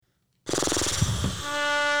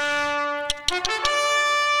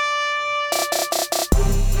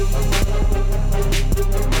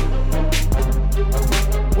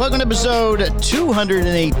Welcome to episode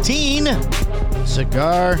 218,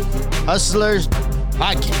 Cigar Hustlers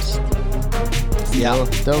Podcast. Yeah.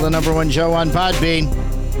 Still the number one show on Podbean.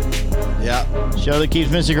 Yeah. Show that keeps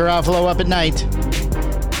Mr. Garofalo up at night.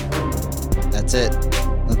 That's it.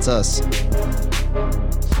 That's us.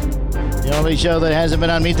 The only show that hasn't been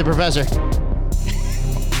on Meet the Professor.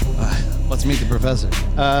 Let's meet the professor.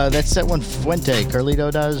 That's that one Fuente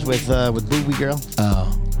Carlito does with Booby Girl.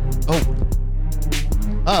 Oh.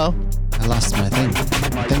 Uh-oh. I lost my thing.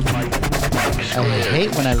 I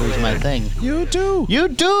hate when I lose my thing. You too. You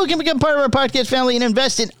too can become part of our podcast family and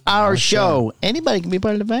invest in our show. Anybody can be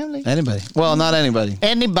part of the family. Anybody. Well, not anybody.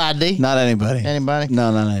 Anybody. Not anybody. Anybody?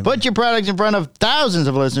 No, not anybody. Put your products in front of thousands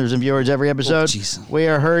of listeners and viewers every episode. jeez. We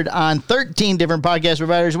are heard on 13 different podcast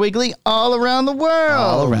providers weekly all around the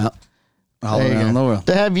world. All around the world.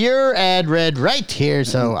 To have your ad read right here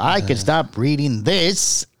so I can stop reading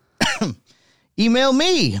this. Email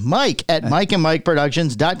me, Mike, at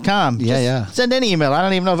mikeandmikeproductions.com. Yeah. Send any email. I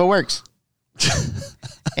don't even know if it works.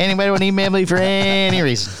 Anybody want to email me for any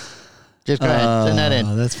reason? Just go ahead. Send that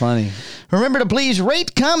in. That's funny. Remember to please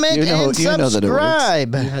rate, comment, and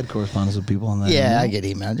subscribe. You had correspondence with people on that. Yeah, email? I get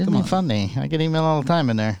email. It's funny. I get email all the time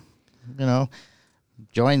in there. You know,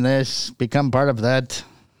 join this, become part of that.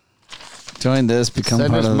 Join this, become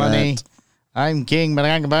Send part us of money. that. I'm King, but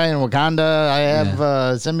I can buy in Wakanda. I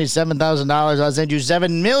have, send me $7,000. I'll send you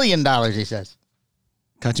 $7 million, he says.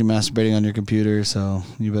 Caught you masturbating on your computer, so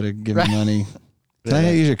you better give me money. Can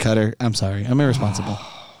I use your cutter? I'm sorry. I'm irresponsible.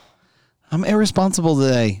 I'm irresponsible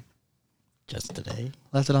today. Just today.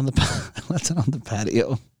 Left it on the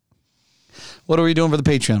patio. What are we doing for the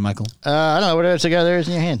Patreon, Michael? I don't know. What else cigar there is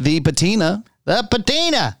in your hand? The patina. The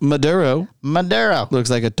patina. Maduro. Looks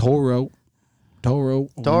like a Toro. Let me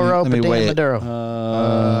patina, weigh it. Maduro.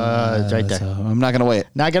 It's right there. So I'm not going to weigh it.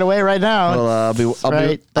 Not going to weigh it right now. Well, I'll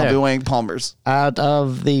right be there. weighing Palmer's. Out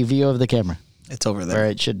of the view of the camera. It's over there. Where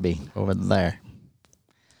it should be. Over there.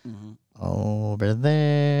 Mm-hmm. Over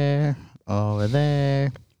there.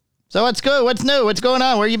 So what's good? What's new? What's going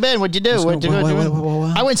on? Where you been? What'd you do? What'd you do? I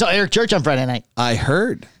went and saw Eric Church on Friday night. I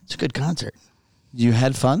heard. It's a good concert. You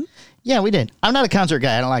had fun? Yeah, we did. I'm not a concert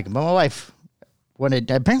guy. I don't like them. But my wife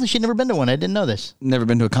wanted. Apparently, she'd never been to one. I didn't know this. Never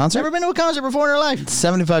been to a concert? Never been to a concert before in her life.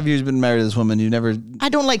 75 years been married to this woman. You never. I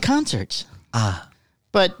don't like concerts.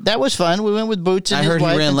 But that was fun. We went with Boots and I his heard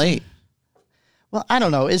wife. he ran late. Well, I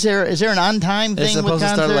don't know. Is there an on-time thing with concerts? It's supposed to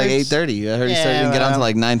start at like 8:30. I heard he didn't get on to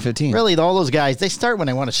like 9:15. Really, all those guys, they start when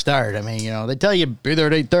they want to start. I mean, they tell you be there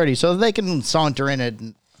at 8:30 so they can saunter in it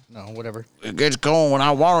and whatever. It gets going when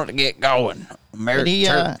I want it to get going.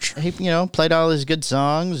 Church. He played all his good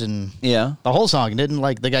songs and the whole song. Didn't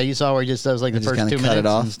like the guy you saw where he just does like the first 2 minutes it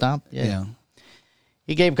off. and stop. Yeah.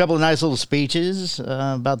 He gave a couple of nice little speeches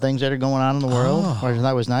about things that are going on in the world.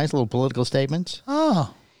 That was nice, little political statements.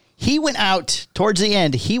 He went out towards the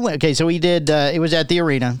end. So he did, it was at the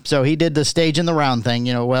arena. So he did the stage in the round thing,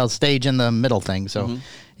 stage in the middle thing. So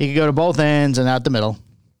he could go to both ends and out the middle.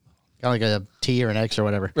 Kind of like a T or an X or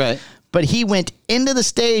whatever. Right. But he went into the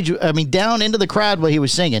stage, down into the crowd while he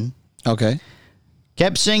was singing. Okay.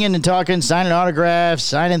 Kept singing and talking, signing autographs,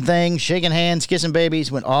 signing things, shaking hands, kissing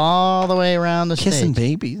babies. Went all the way around the stage. Kissing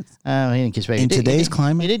babies? Oh, he didn't kiss babies. In today's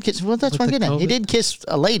climate? He did kiss. Well, that's what I'm getting at. He did kiss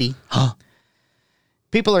a lady. Huh.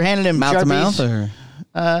 People are handing him mouth Sharpies. to mouth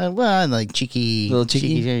or? Well, like cheeky. Little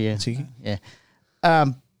cheeky? Yeah. Cheeky? Yeah.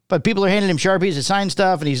 But people are handing him Sharpies to sign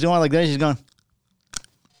stuff, and he's doing like this. He's going,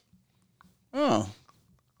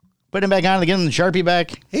 put him back on to give him the Sharpie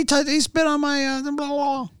back. He spit on my blah,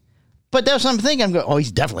 blah. But that's what I'm thinking. I'm going,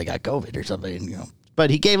 he's definitely got COVID or something. But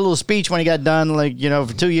he gave a little speech when he got done. Like,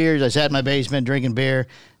 for 2 years, I sat in my basement drinking beer.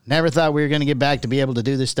 Never thought we were going to get back to be able to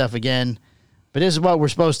do this stuff again. But this is what we're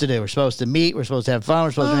supposed to do. We're supposed to meet. We're supposed to have fun.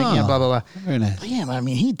 We're supposed to drink, blah, blah, blah. Very nice. But yeah,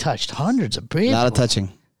 he touched hundreds of people. A lot of touching.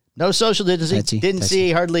 No social distancing. Didn't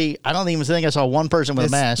see hardly, I don't even think I saw one person with a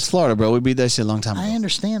mask. It's Florida, bro. We beat that shit a long time ago. I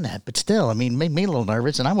understand that. But still, it made me a little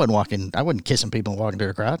nervous. And I wasn't kissing people walking through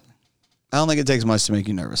the crowd. I don't think it takes much to make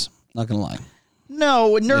you nervous. Not going to lie.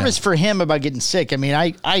 No, nervous for him about getting sick.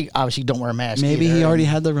 I obviously don't wear a mask. Maybe either. he already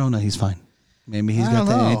had the Rona. He's fine. Maybe he's got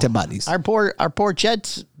the antibodies. Our poor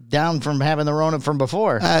Chet's down from having the Rona from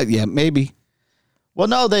before. Yeah, maybe. Well,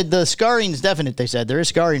 no, the scarring's definite, they said. There is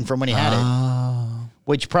scarring from when he had it,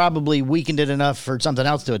 which probably weakened it enough for something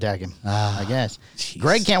else to attack him, I guess. Geez.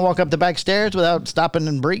 Greg can't walk up the back stairs without stopping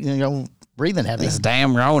and breathing heavy. This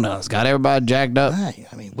damn Rona's got everybody jacked up.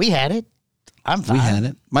 We had it. I'm fine. We had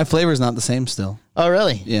it. My flavor's not the same still. Oh,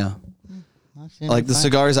 really? Yeah. Like the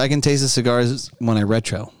cigars, I can taste the cigars when I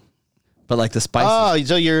retro. But like the spices. Oh,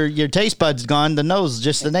 so your taste bud's gone. The nose,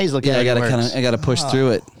 just the nasal. Yeah, I gotta push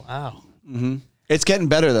through it. Wow. Mm-hmm. It's getting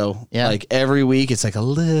better though. Yeah. Like every week, it's like a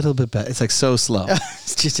little bit better. It's like so slow.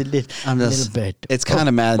 It's just a little bit. It's kind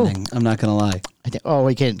of maddening. I'm not gonna lie.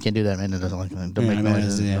 We can't do that. Man, it doesn't like that. Don't make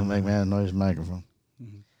noises. Yeah. Don't make noise in the microphone.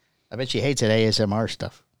 Mm-hmm. I bet she hates that ASMR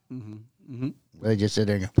stuff. Mm-hmm. Mm-hmm. They just sit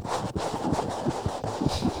there and go.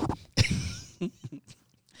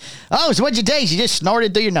 Oh, so what'd you taste? You just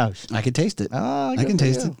snorted through your nose. I can taste it. Oh, I can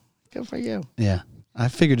taste it. Good for you. Yeah, I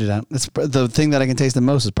figured it out. That's the thing that I can taste the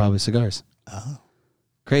most is probably cigars. Oh,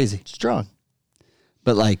 crazy, strong.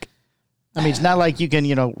 But like, I mean, it's not like you can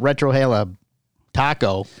retrohale a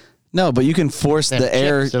taco. No, but you can force the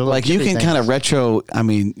air. Like you can kind of retro. I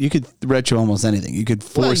mean, you could retro almost anything. You could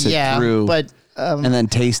force it through, but and then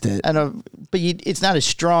taste it. I know, but it's not as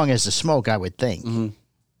strong as the smoke, I would think. Mm-hmm.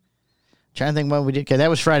 Trying to think what we did. Cause that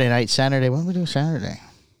was Friday night. Saturday. What did we do Saturday?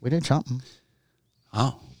 We did something.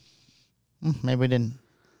 Oh. Maybe we didn't.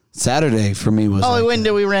 Saturday for me was. Oh,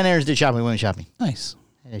 we ran errands, did shopping. We went shopping. Nice.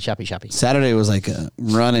 Shopping. Saturday was like a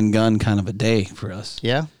run and gun kind of a day for us.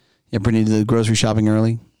 Yeah. Yeah, Brittany did the grocery shopping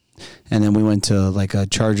early, and then we went to like a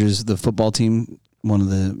Chargers, the football team. One of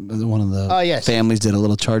the families did a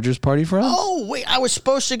little Chargers party for us. Oh wait, I was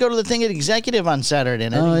supposed to go to the thing at Executive on Saturday,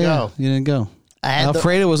 and I didn't go. You didn't go.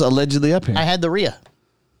 Alfredo was allegedly up here. I had the Rhea.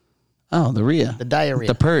 Oh, the Rhea. The diarrhea.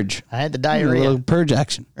 The purge. I had the diarrhea. A little purge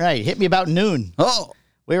action. Right. Hit me about noon. Oh.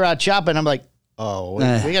 We were out shopping. I'm like, we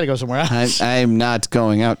got to go somewhere else. I'm not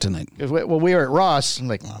going out tonight. We were at Ross. I'm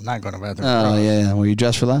like, I'm not going to the bathroom. Oh, yeah. Were you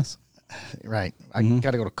dressed for less? Right. I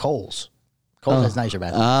got to go to Kohl's. Kohl's has nicer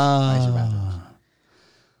bathrooms. Nicer bathrooms.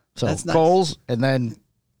 So that's Kohl's, and then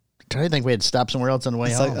I think we had to stop somewhere else on the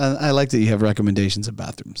way home. I like that you have recommendations of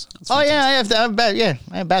bathrooms. I have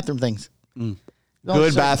bathroom things. Mm.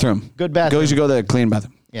 Good bathroom. Good bathroom. You should go there, clean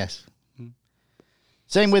bathroom. Yes.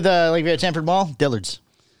 Same with like we had Sanford Mall, Dillard's.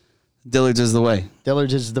 Dillard's is the way.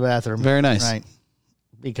 Dillard's is the bathroom. Very nice. Right.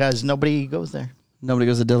 Because nobody goes there. Nobody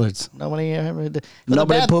goes to Dillard's. Nobody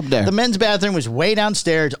pooped there. The men's bathroom was way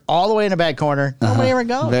downstairs, all the way in the back corner. Nobody ever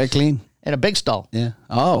goes. Very clean. And a big stall. Yeah.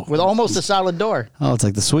 Oh. With almost a solid door. Oh, it's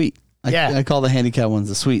like the suite. I call the handicap ones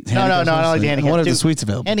the suite. No, I don't like the handicap. What are the suites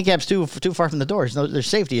available? Handicap's too far from the doors. There's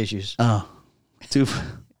safety issues. Oh. Too far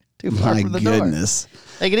from the door.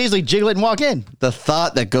 They could easily jiggle it and walk in. The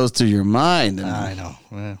thought that goes through your mind. I know.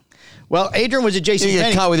 Yeah. Well, Adrian was at JCPenney's. You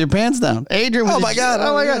get caught with your pants down. Adrian was Oh, my God.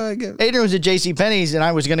 Adrian was at JCPenney's, and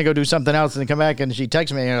I was going to go do something else and then come back, and she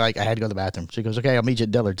texted me, and I had to go to the bathroom. She goes, okay, I'll meet you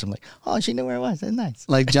at Dillard's. I'm like, oh, she knew where it was. That's nice.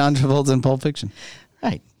 Like John Travolta in Pulp Fiction.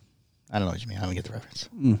 Right. I don't know what you mean. I don't get the reference.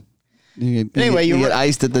 You get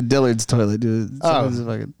iced at the Dillard's toilet, dude.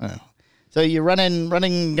 So you're running,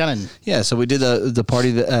 gunning. Yeah, so we did the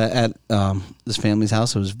party at this family's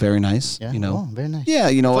house. It was very nice. Yeah, very nice. Yeah,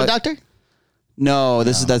 you know what? what? Doctor? No,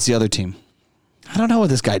 that's the other team. I don't know what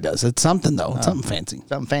this guy does. It's something though. It's something fancy.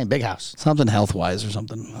 Something fancy. Big house. Something health wise or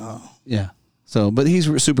something. Oh. Yeah. So, but he's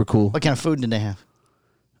super cool. What kind of food did they have?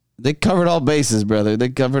 They covered all bases, brother. They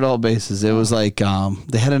covered all bases. It was like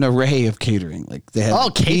they had an array of catering. Like they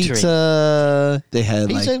had pizza. They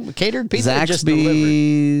had like catered pizza.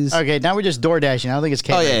 Zaxby's. Okay, now we're just door dashing. I don't think it's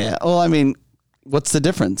catering. Oh yeah. Well, I mean, what's the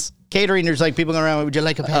difference? Catering, there's like people going around. Would you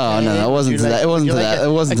like a pate? Oh no, it wasn't to that. It wasn't to that. It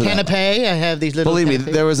wasn't to that. A canapé. I have these little. Believe me,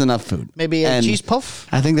 there was enough food. Maybe a cheese puff.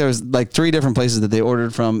 I think there was like 3 different places that they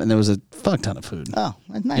ordered from, and there was a fuck ton of food. Oh,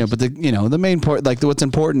 that's nice. Yeah, but the main part, like what's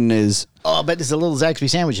important is. Oh, I bet it's the little Zaxby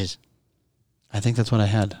sandwiches. I think that's what I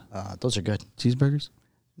had. Those are good. Cheeseburgers?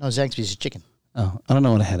 No, Zaxby's is chicken. Oh, I don't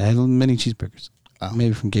know what I had. I had mini cheeseburgers. Oh.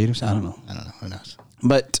 Maybe from Gators. I don't know. Who knows?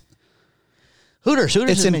 But Hooters.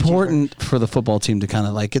 It's important for the football team to kind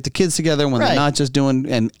of like get the kids together when they're not just doing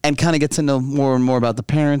and kind of get to know more and more about the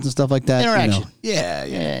parents and stuff like that. Interaction.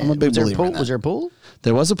 Yeah. I'm a big believer in that. Was there a pool?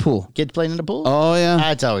 There was a pool. Kids playing in the pool? Oh yeah.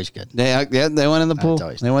 That's always good. They went in the pool.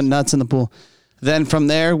 They went nuts in the pool. Then from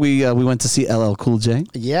there we went to see LL Cool J.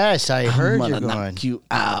 Yes, I heard you're going. Knock you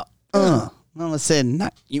out. I'm gonna say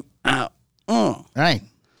knock you out. Right.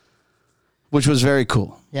 Which was very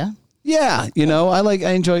cool. Yeah. Yeah,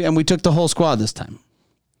 I enjoy, and we took the whole squad this time.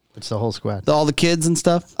 It's the whole squad. All the kids and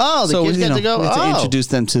stuff. Oh, the kids got to go. We had to introduce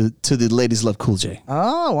them to the Ladies Love Cool J.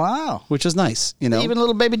 Oh, wow. Which was nice, Even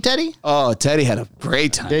little baby Teddy? Oh, Teddy had a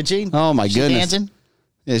great time. Did she? Oh, my goodness. Dancing?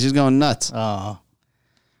 Yeah, she's going nuts. Oh.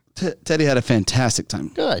 Teddy had a fantastic time.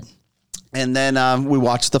 Good. And then we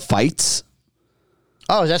watched the fights.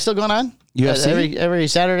 Oh, is that still going on? UFC? Every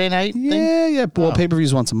Saturday night thing? Yeah. Well,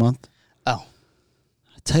 pay-per-views once a month. Oh.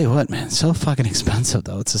 I tell you what, man, it's so fucking expensive,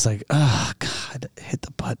 though. It's just like, oh, God, hit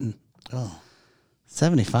the button. Oh.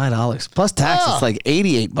 $75 plus tax. It's like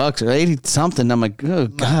 $88 or 80 something. I'm like, oh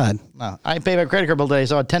God. No, I paid my credit card bill today. I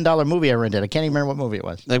saw a $10 movie I rented. I can't even remember what movie it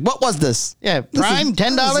was. Like, what was this? Yeah, Prime,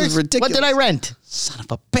 $10. This is ridiculous. What did I rent? Son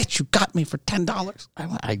of a bitch! You got me for $10.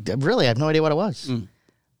 I really have no idea what it was.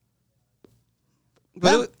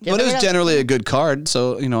 But it was generally a good card,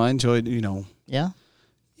 so I enjoyed. Yeah,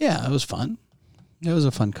 it was fun. It was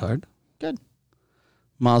a fun card. good.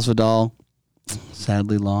 Masvidal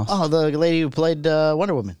sadly lost. Oh, the lady who played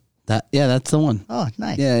Wonder Woman. That's the one. Oh,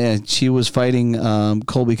 nice. Yeah. She was fighting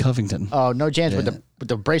Colby Covington. Oh, no chance with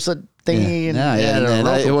the bracelet thingy.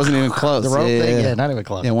 It wasn't even close. The rope thing. Yeah, not even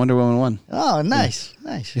close. Yeah, Wonder Woman won. Oh, nice,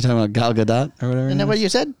 nice. You're talking about Gal Gadot or whatever. Isn't that what you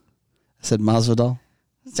said? I said Masvidal.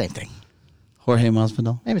 Same thing. Jorge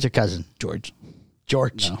Masvidal. Maybe it's your cousin. George.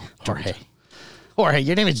 No, Jorge. Jorge,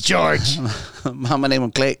 your name is George. My name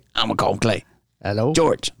is Clay. I'm going to call him Clay. Hello?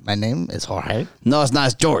 George. My name is Jorge. No, it's not.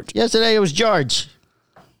 It's George. Yesterday it was George.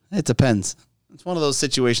 It depends. It's one of those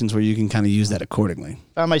situations where you can kind of use that accordingly.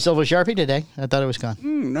 Found my silver Sharpie today. I thought it was gone.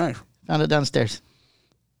 Nice. Found it downstairs.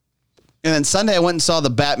 And then Sunday I went and saw The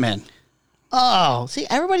Batman. Oh, see,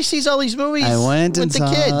 everybody sees all these movies I went with and the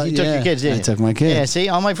saw, kids. You took your kids, didn't you? I took my kids. Yeah, see,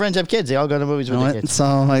 all my friends have kids. They all go to movies with I their went and kids.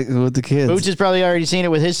 saw with the kids. Boots has probably already seen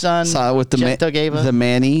it with his son. Saw it with Jeff took Ava. the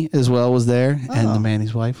Manny as well was there, and the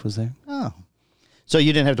Manny's wife was there. Oh. So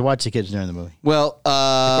you didn't have to watch the kids during the movie? Well,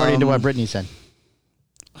 According to what Brittany said.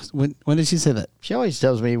 When did she say that? She always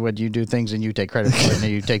tells me when you do things and you take credit for it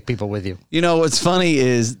and you take people with you. What's funny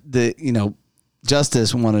is that,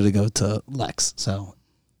 Justice wanted to go to Lex, so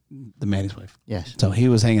the Manny's wife. Yes. So he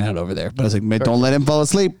was hanging out over there. But I was like, man, don't let him fall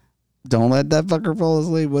asleep. Don't let that fucker fall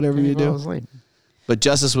asleep, whatever you do. Asleep. But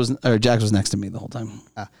Jax was next to me the whole time.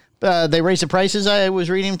 They raised the prices I was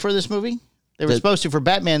reading for this movie. They were supposed to, for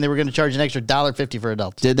Batman, they were going to charge an extra $1.50 for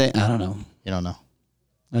adults. Did they? I don't know. You don't know.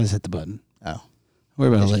 I just hit the button. Oh. Worry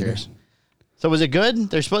about it later. Curious. So was it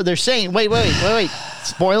good? They're saying, wait.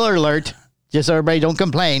 Spoiler alert. Just so everybody don't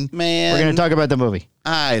complain. Man. We're going to talk about the movie.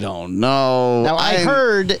 I don't know. Now,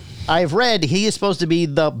 I've read he is supposed to be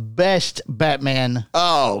the best Batman.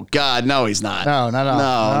 Oh, God. No, he's not. No,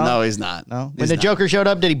 No, he's not. No. When the Joker showed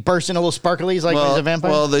up, did he burst into little sparklies like he's a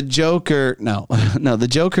vampire? Well, the Joker, no, the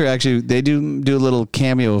Joker actually, they do a little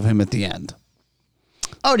cameo of him at the end.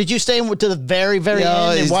 Oh, did you stay to the very, very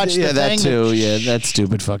end and watch the thing? Yeah, that too. Yeah, that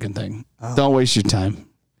stupid fucking thing. Oh. Don't waste your time.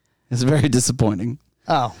 It's very disappointing.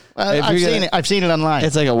 Oh, I've seen it. I've seen it online.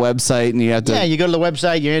 It's like a website, and you have to. Yeah, you go to the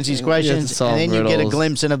website, you answer these questions, and then you get a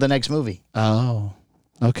glimpse into the next movie. Oh,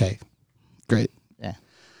 okay, great. Yeah.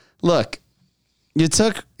 Look, you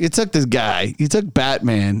took this guy, you took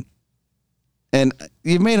Batman, and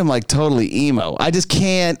you made him like totally emo. I just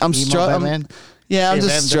can't. I'm struggling. Yeah, I'm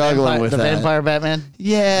just struggling with the that. vampire Batman.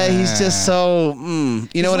 Yeah, he's just so.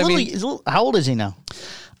 You know what I mean? How old is he now?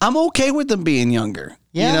 I'm okay with him being younger.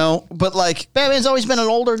 Yeah. But like Batman's always been an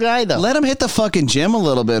older guy though. Let him hit the fucking gym a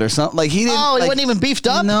little bit or something. Like he didn't. Oh, he wasn't even beefed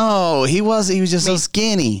up. No, he was. He was just so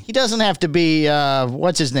skinny. He doesn't have to be.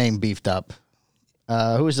 What's his name? Beefed up.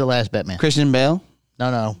 Who was the last Batman? Christian Bale.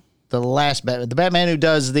 No. The last Batman. The Batman who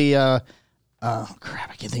does the. Crap!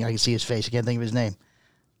 I can't think. I can see his face. I can't think of his name.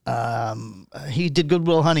 He did Good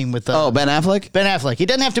Will Hunting with. Ben Affleck. Ben Affleck. He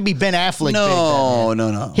doesn't have to be Ben Affleck.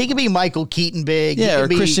 No. He could be Michael Keaton big. Yeah, he or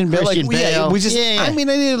Christian Bale. Bale. We just. Yeah. I mean,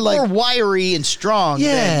 I needed like more wiry and strong.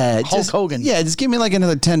 Yeah, than Hulk Hogan. Yeah, just give me like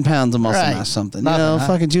another 10 pounds of muscle mass, something. Nothing,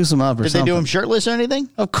 fucking juice him up or something. Did they do him shirtless or anything?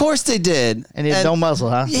 Of course they did. And he had no muscle,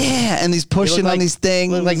 huh? Yeah, and he's pushing on these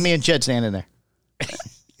things. Looked like me and Chet standing there.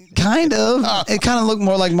 Kind of. It kind of looked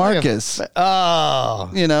more like Marcus.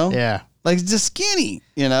 Oh. Yeah. Like just skinny,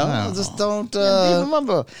 Just don't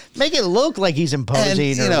make it look like he's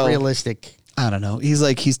imposing or realistic. I don't know.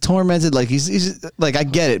 He's tormented. Like he's like, I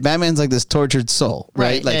get it. Batman's like this tortured soul,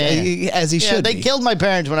 right? Like as he should. They killed my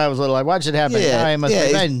parents when I was little. I watched it happen. I must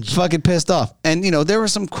revenge. He's fucking pissed off. And there were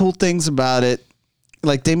some cool things about it.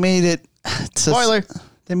 Like they made it. Spoiler.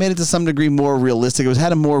 They made it to some degree more realistic.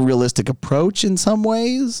 Had a more realistic approach in some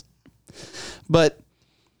ways, but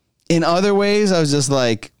in other ways, I was just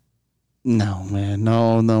like, no, man,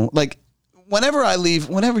 no. Like, whenever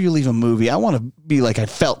you leave a movie, I want to be like I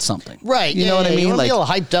felt something. Right. You know what I mean? You like, be a little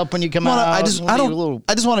hyped up when you come out. I just want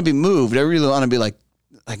to be moved. I really want to be like,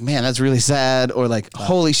 man, that's really sad, or like,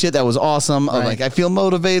 holy shit, that was awesome, or like, I feel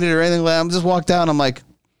motivated, or anything like that. I'm just walked out, and I'm like,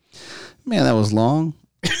 man, that was long.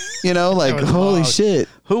 Like, holy shit.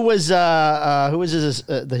 Who was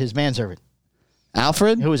his manservant?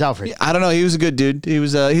 Alfred? Who was Alfred? I don't know. He was a good dude.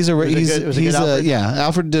 Alfred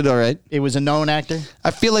did all right. It was a known actor?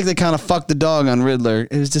 I feel like they kind of fucked the dog on Riddler.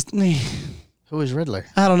 It was just, Who was Riddler?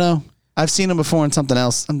 I don't know. I've seen him before in something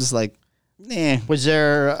else. I'm just like, Nah. Was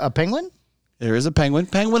there a penguin? There is a penguin.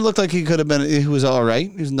 Penguin looked like he could have been. He was all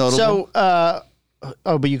right. He was notable. So,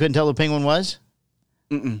 but you couldn't tell who the penguin was?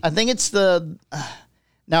 I think it's the.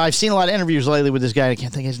 Now I've seen a lot of interviews lately with this guy. I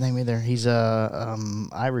can't think of his name either. He's a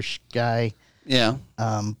Irish guy. Yeah.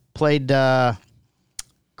 Played.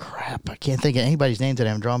 Crap, I can't think of anybody's name today.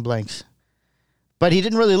 I'm drawing blanks. But he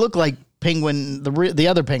didn't really look like Penguin, the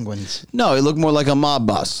other penguins. No, he looked more like a mob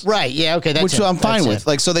boss. Right. Yeah. Okay. That's which I'm fine with.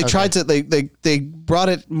 Like, so they tried to they brought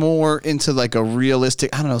it more into like a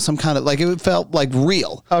realistic. I don't know, some kind of like it felt like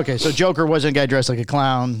real. Okay. So Joker wasn't a guy dressed like a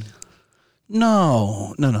clown.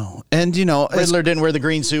 No. And Riddler didn't wear the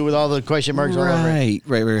green suit with all the question marks all over it.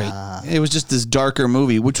 Right. It was just this darker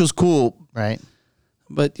movie, which was cool. Right.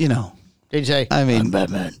 But did you say? I mean, I'm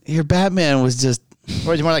Batman. Your Batman was just.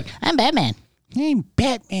 Or was it more like I'm Batman? I'm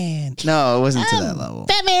Batman. No, it wasn't to that level.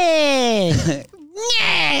 Batman.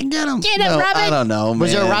 Yeah, get him. Get him, Robin. I don't know, man.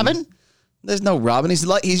 Was there a Robin? There's no Robin.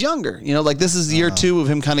 He's younger. Like this is year 2 of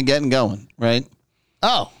him kind of getting going, right?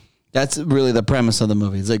 Oh. That's really the premise of the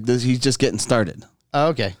movie. It's like he's just getting started. Oh,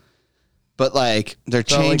 okay. But like they're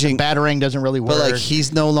changing. Like the Batarang doesn't really work. But like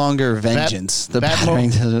he's no longer vengeance. The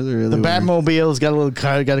Batarang doesn't really The work. Batmobile's got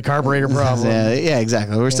a carburetor problem. Yeah,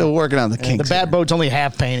 exactly. We're still working on the kinks. The Batboat's only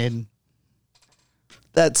half painted.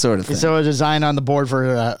 That sort of thing. So a design on the board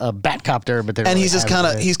for a Batcopter, but and he's just kind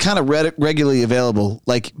of regularly available,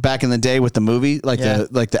 like back in the day with the movie, like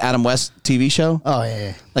the Adam West TV show. Oh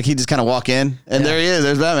yeah. Like he just kind of walk in and there he is.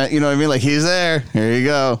 There's Batman. You know what I mean? Like he's there. Here you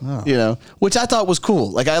go. Oh. Which I thought was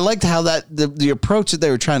cool. Like I liked how the approach that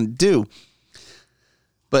they were trying to do.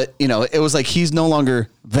 But it was like he's no longer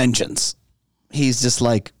vengeance. He's just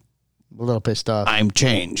like. A little pissed off. I'm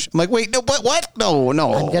changed. I'm like, wait, no, what? No.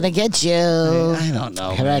 I'm gonna get you. I don't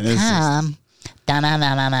know. Here I come.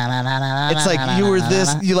 It's like you were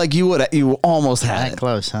this. You almost had that it.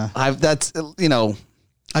 Close, huh? That's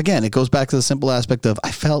again, it goes back to the simple aspect of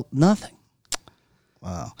I felt nothing.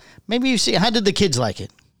 Wow. Maybe you see. How did the kids like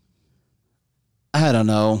it? I don't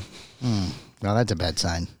know. Well, that's a bad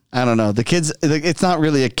sign. I don't know. The kids. It's not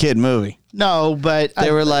really a kid movie. No, but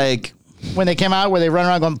they were like. When they came out, where they run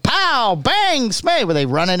around going, pow, bang, smay, were they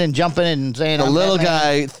running and jumping and saying, the little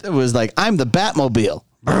guy was like, I'm the Batmobile.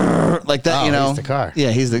 Brrr, like that, He's the car.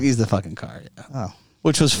 Yeah, he's the fucking car. Yeah. Oh.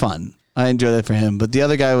 Which was fun. I enjoyed that for him. But the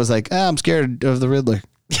other guy was like, I'm scared of the Riddler.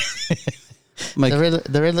 I'm like,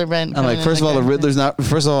 the Riddler ran. I'm like, first of all, the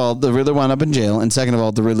Riddler wound up in jail. And second of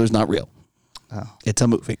all, the Riddler's not real. Oh. It's a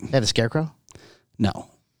movie. They had a scarecrow? No.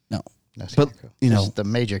 But the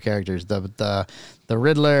major characters, the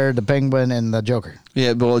Riddler, the Penguin, and the Joker.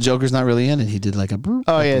 Yeah, but Joker's not really in it. He did like a.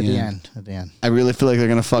 At the end. I really feel like they're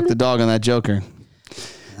gonna fuck the dog on that Joker.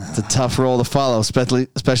 It's a tough role to follow,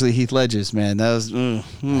 especially Heath Ledger's. Man, that was. I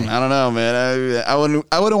don't know, man. I wouldn't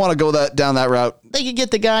want to go down that route. They could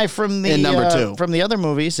get the guy from the number 2 from the other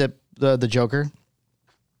movies, the Joker.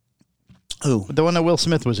 Who? The one that Will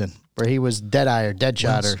Smith was in, where he was Deadeye or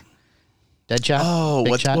Deadshot or. Deadshot? Oh,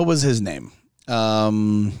 what was his name?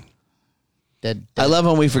 I Dead. love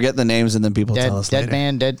when we forget the names and then people tell us later.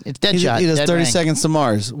 It's Deadshot. He does 30 Seconds to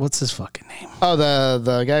Mars. What's his fucking name? Oh,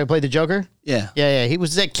 the guy who played the Joker? Yeah. Yeah. He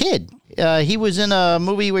was that kid. He was in a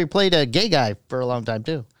movie where he played a gay guy for a long time,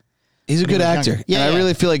 too. He's a good actor. Younger. Yeah, and I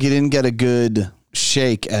really feel like he didn't get a good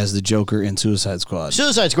shake as the Joker in Suicide Squad.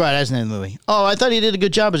 Suicide Squad, that's the name of the movie. Oh, I thought he did a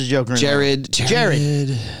good job as a Joker. Jared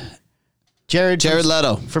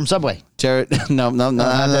Leto from Subway. No,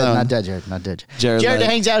 not dead. Jared. Jared Leto.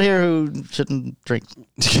 hangs out here who shouldn't drink.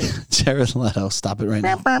 Jared Leto, stop it right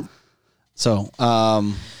now. So,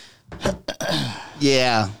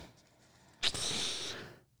 yeah,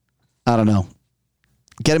 I don't know.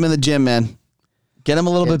 Get him in the gym, man. Get him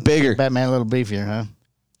a little bit bigger. Batman a little beefier, huh?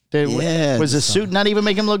 Dude, yeah. Was the suit not even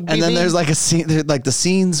make him look beefy? And then there's like a scene, like the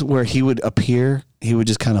scenes where he would appear, he would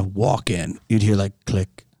just kind of walk in. You'd hear like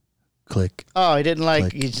click. Click. Oh, he didn't like.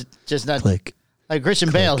 Click, he's just not click. Like Christian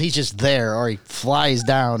click. Bale. He's just there, or he flies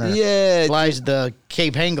down, or flies the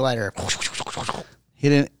Cape hang glider. He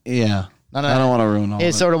didn't. Yeah. No. I don't want to ruin all.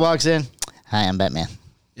 He sort of walks in. Hi, I'm Batman.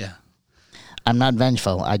 Yeah. I'm not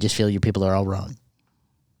vengeful. I just feel you people are all wrong.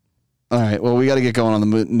 All right. Well, we got to get going on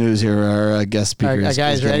the news here. Our guest speaker our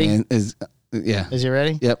guy's ready. Yeah. Is he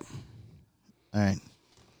ready? Yep. All right.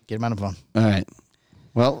 Get him on the phone. All right.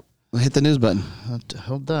 Well. Hit the news button.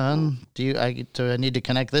 Hold on. I need to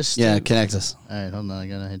connect this? Yeah, connect us. All right, hold on. I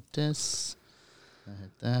gotta hit this. I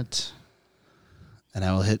hit that. And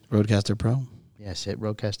I will hit Rodecaster Pro. Yes, hit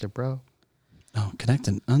Rodecaster Pro. Oh,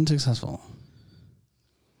 connected. Unsuccessful.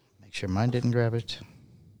 Make sure mine didn't grab it.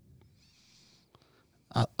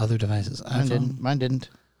 Other devices. Mine didn't.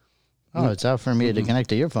 Oh, it's out for me to connect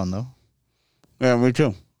to your phone, though. Yeah, me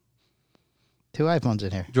too. 2 iPhones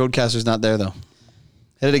in here. Roadcaster's not there, though.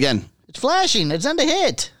 Hit it again. It's flashing. It's on the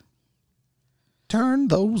hit. Turn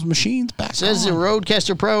those machines back Says on. the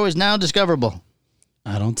Roadcaster Pro is now discoverable.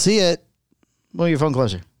 I don't see it. Move your phone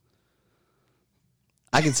closer.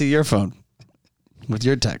 I can see your phone with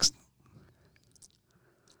your text.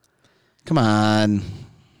 Come on.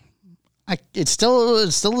 It's still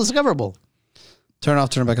discoverable. Turn it off,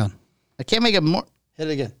 turn it back on. I can't make it more. Hit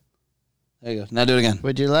it again. There you go. Now do it again.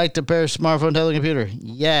 Would you like to pair a smartphone to the computer?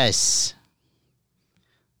 Yes.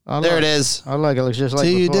 There it is. Oh, look, it looks just like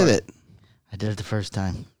See, before. you did it. I did it the first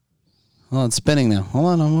time. Well, it's spinning now.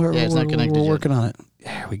 Hold on. It's not connected We're yet. working on it.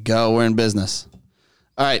 There we go. We're in business.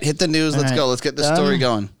 All right, hit the news. Let's go. Let's get this story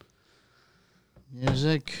going.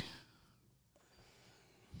 Music.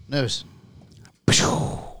 News.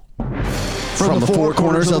 From the four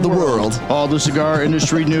corners of the world, all the cigar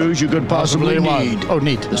industry news you could possibly need. Oh,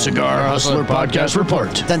 neat. The Cigar Hustler Podcast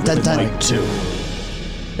Report. Dun, dun, dun. Night 2.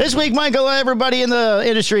 This week, Michael, everybody in the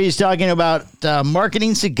industry is talking about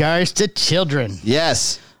marketing cigars to children.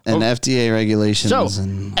 Yes, and FDA regulations. So,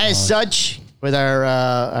 and as such, with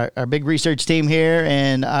our big research team here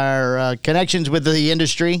and our connections with the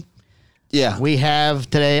industry, yeah, we have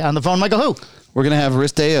today on the phone, Michael, who? we're going to have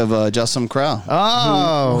Riste of Just Some Kral.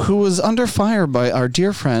 Oh. Who was under fire by our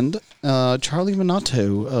dear friend, Charlie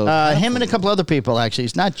Minato. Of Him and a couple other people, actually.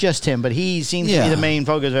 It's not just him, but he seems to be the main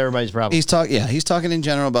focus of everybody's problem. He's talking in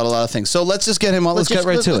general about a lot of things. So let's just get him on. Let's get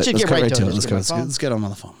right to it. Let's get right to it. Let's get him on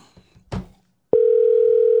the phone.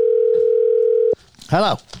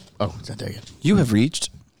 Hello. Oh, it's not there yet. You have reached.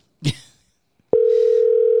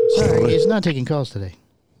 Sorry, he's not taking calls today.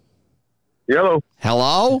 Hello.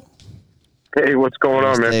 Hello. Hey, what's going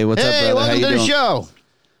on, man? Hey, what's up, brother? How welcome you to the doing? show.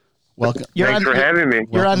 Welcome. Thanks for having me.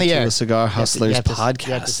 You're on the Welcome to air. the Cigar Hustlers podcast.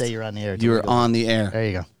 You have to say you're on the air. You're on the air. There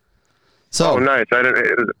you go. So Oh, nice.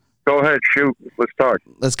 Go ahead, shoot. Let's talk.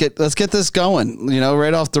 let's get this going.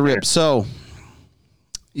 Right off the rip. So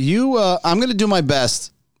I'm going to do my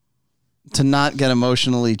best to not get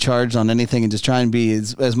emotionally charged on anything and just try and be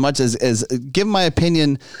as much as give my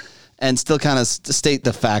opinion and still kind of state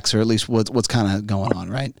the facts, or at least what's kind of going on,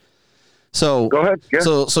 right? So Go ahead. Yeah.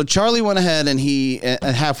 So Charlie went ahead and he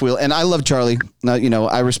Halfwheel, and I love Charlie. Now,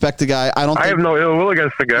 I respect the guy. I have no ill will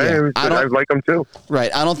against the guy. Yeah, I like him too.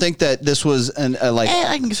 Right. I don't think that this was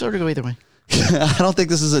I can sort of go either way. I don't think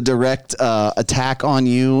this is a direct attack on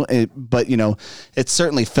you, but it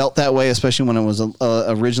certainly felt that way, especially when it was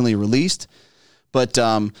originally released. But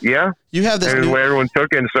Yeah. you have this. And the way everyone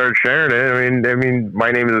took it and started sharing it. I mean,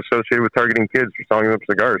 my name is associated with targeting kids for selling them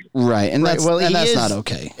cigars. Right, and that's he that's is not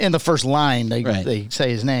okay. In the first line, they say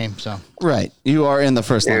his name. So Right, you are in the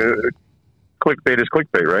first line. Clickbait is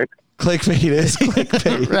clickbait, right? Clickbait is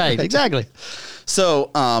clickbait. right, exactly.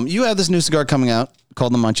 So you have this new cigar coming out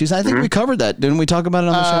called the Munchies. I think we covered that. Didn't we talk about it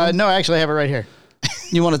on the show? No, I actually have it right here.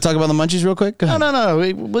 You want to talk about the Munchies real quick? Go ahead. No.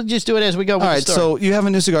 We'll just do it as we go. All right, so you have a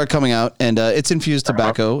new cigar coming out, and it's infused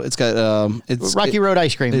tobacco. It's got Rocky Road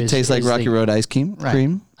ice cream. It tastes like Rocky Road ice cream. Right.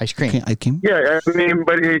 Cream. Ice cream. Ice cream. Yeah, I mean,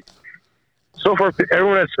 but so far,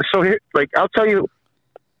 everyone has, so here, I'll tell you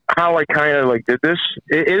how I kind of did this.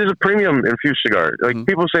 It is a premium infused cigar.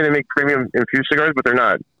 People say they make premium infused cigars, but they're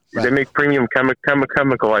not. Right. They make premium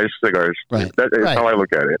chemicalized cigars. Right. That is how I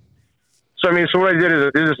look at it. So, I mean, so what I did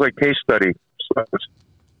is this is like case study. So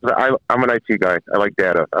I'm an IT guy. I like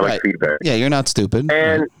data. I like feedback. Yeah, you're not stupid.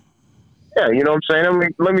 And yeah, you know what I'm saying? I mean,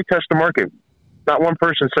 let me test the market. Not one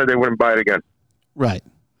person said they wouldn't buy it again. Right.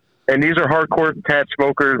 And these are hardcore tat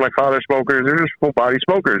smokers. My father smokers. They're just full body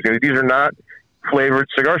smokers. These are not flavored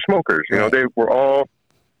cigar smokers. They were all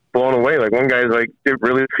blown away. Like one guy's like, it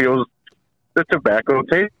really feels the tobacco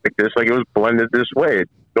tastes like this. Like it was blended this way.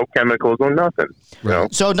 No chemicals, no nothing.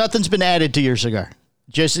 Right. So nothing's been added to your cigar.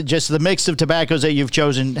 Just the mix of tobaccos that you've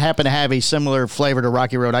chosen happen to have a similar flavor to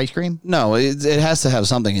Rocky Road ice cream? No, it has to have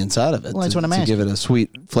something inside of it. Well, that's what I'm asking. To give it a sweet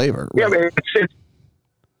flavor. Yeah, but it's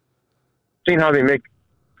seen how they make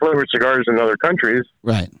flavored cigars in other countries.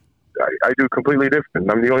 Right. I do completely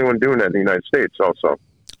different. I'm the only one doing that in the United States also.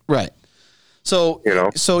 Right. So,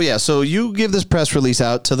 so you give this press release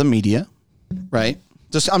out to the media, right?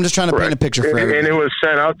 I'm just trying to paint a picture for everybody. And it was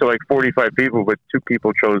sent out to 45 people, but 2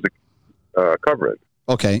 people chose to cover it.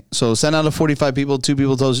 Okay, so sent out to 45 people, 2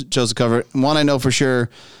 people chose to cover it. One I know for sure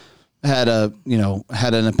had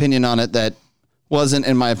an opinion on it that wasn't,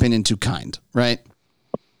 in my opinion, too kind, right?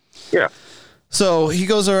 Yeah. So he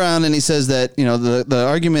goes around and he says that, the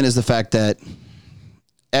argument is the fact that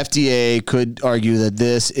FDA could argue that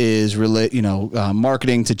this is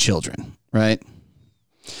marketing to children, right?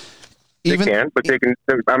 They can, but they can.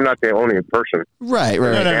 I'm not the only person. Right.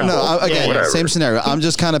 No, again, same scenario. I'm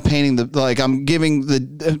just kind of painting I'm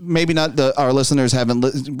giving maybe not our listeners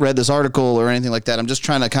haven't read this article or anything like that. I'm just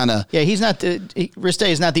trying to kind of. Yeah, Riste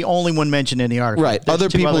is not the only one mentioned in the article. Right. Other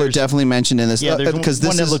people are definitely mentioned in this. Yeah, because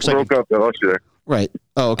this that looks like broke up. I lost you there. Right.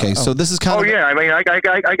 Oh, okay. So this is kind of. Oh yeah. I mean, I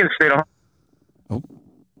can stay on.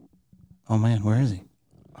 Oh man, where is he?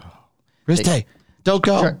 Riste, don't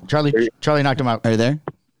go. Charlie knocked him out. Are you there?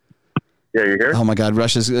 Yeah, you here? Oh my God,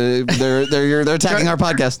 Russia's they're attacking our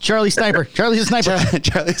podcast. Charlie's sniper. Charlie's a sniper.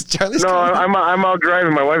 Charlie's. No, I'm out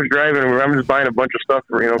driving. My wife's driving. I'm just buying a bunch of stuff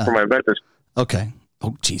for my business. Okay.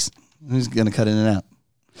 Oh jeez, he's gonna cut in and out.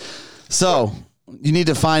 So you need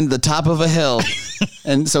to find the top of a hill,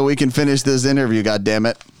 and so we can finish this interview. God damn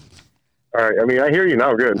it! All right. I mean, I hear you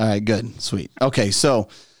now. Good. All right. Good. Sweet. Okay. So.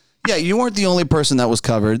 Yeah, you weren't the only person that was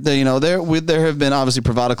covered. There have been obviously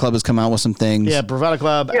Bravada Club has come out with some things. Yeah, Bravada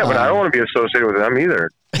Club. Yeah, but I don't want to be associated with them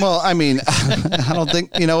either. Well, I mean, I don't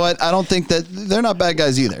think you know what. I don't think that they're not bad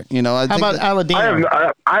guys either. How about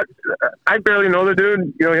Aladino? I barely know the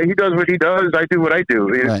dude. He does what he does. I do what I do.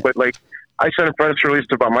 Right. But I sent a press release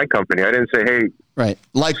about my company. I didn't say, hey, right,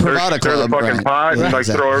 like Bravada Club, stir the fucking pot and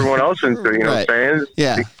exactly. throw everyone else into right. fans.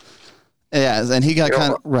 Yeah. Yeah, and he got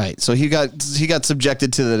kind of right. So he got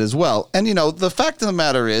subjected to that as well. And the fact of the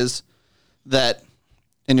matter is that,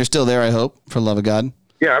 and you're still there, I hope, for the love of God.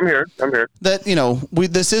 Yeah, I'm here. That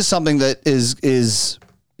this is something that is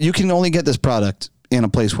you can only get this product in a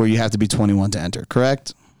place where you have to be 21 to enter.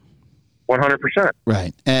 Correct? 100%.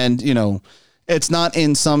 Right, and it's not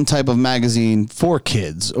in some type of magazine for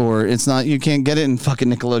kids, or it's not. You can't get it in fucking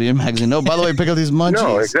Nickelodeon magazine. No, by the way, pick up these munchies.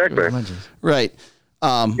 No, exactly. Right.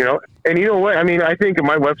 And you know what? I mean, I think in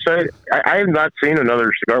my website, I have not seen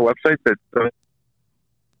another cigar website that.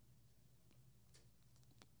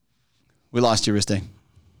 We lost you, Riste.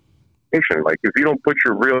 Like, if you don't put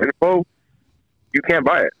your real info, you can't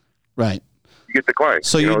buy it. Right. You get declined.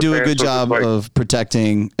 So you do a good job of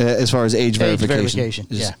protecting as far as age verification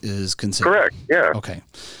is considered. Correct. Yeah. Okay.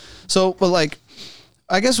 So, but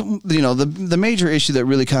I guess the major issue that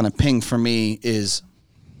really kind of pinged for me is,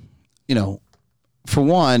 for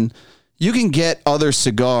one, you can get other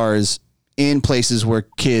cigars in places where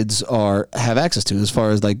kids have access to, as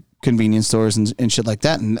far as convenience stores and shit like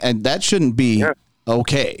that. And that shouldn't be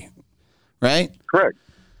okay. Right? Correct.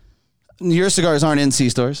 Your cigars aren't in C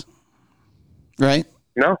stores, right?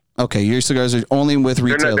 No. Okay. Your cigars are only with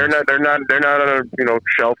retailers. They're not on a,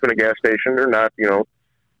 shelf in a gas station. They're not,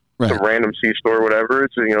 some random C store or whatever.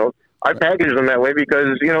 It's, I package them that way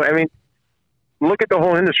because, I mean, look at the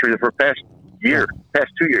whole industry for the past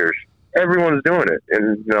 2 years. Everyone's doing it.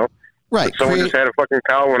 And, right. Someone just had a fucking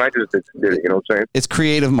cow when I just did it. You know what I'm saying? It's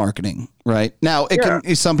creative marketing, right? Now,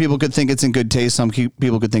 some people could think it's in good taste. Some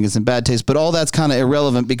people could think it's in bad taste. But all that's kind of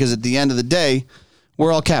irrelevant because at the end of the day,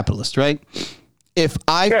 we're all capitalists, right? If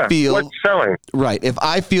I feel what's selling, right? If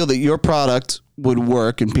I feel that your product would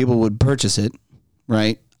work and people would purchase it,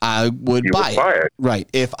 right? I would buy it. Right.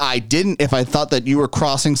 If I thought that you were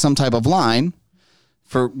crossing some type of line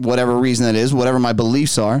for whatever reason that is, whatever my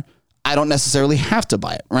beliefs are, I don't necessarily have to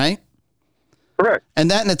buy it, right? Correct.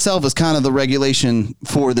 And that in itself is kind of the regulation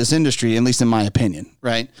for this industry, at least in my opinion,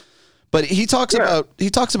 right? But he talks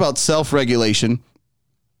about self-regulation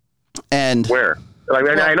and where?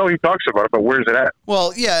 I know he talks about it, but where's it at?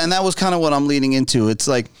 Well, yeah, and that was kind of what I'm leading into. It's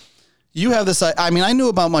like you have this. I mean, I knew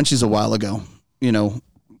about munchies a while ago.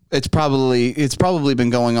 It's probably been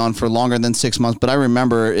going on for longer than 6 months, but I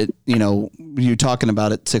remember it. You talking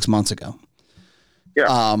about it 6 months ago.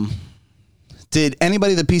 Yeah. Did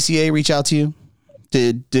anybody at the PCA reach out to you?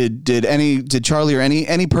 Did Charlie or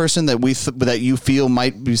any person that that you feel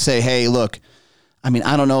might say, hey, look, I mean,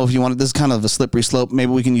 I don't know if you want this is kind of a slippery slope.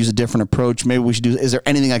 Maybe we can use a different approach. Maybe we should is there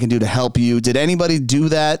anything I can do to help you? Did anybody do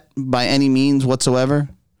that by any means whatsoever?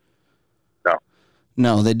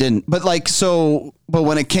 No, they didn't. But but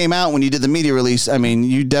when it came out, when you did the media release, I mean,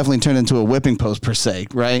 you definitely turned into a whipping post per se,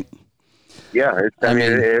 right? Yeah.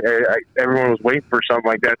 Everyone was waiting for something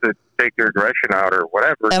like that to take their aggression out or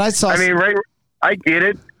whatever. And I get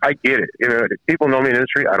it. People know me in the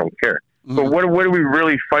industry. I don't care. Mm-hmm. But what are we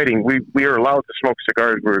really fighting? We are allowed to smoke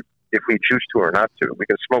cigars if we choose to or not to. We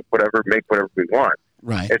can smoke whatever, make whatever we want.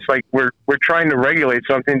 Right. It's like we're trying to regulate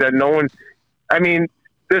something that no one. I mean,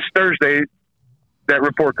 this Thursday, that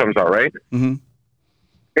report comes out, right? Mm-hmm.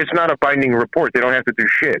 It's not a binding report. They don't have to do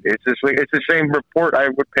shit. It's the same report I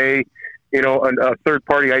would pay, a third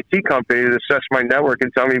party IT company to assess my network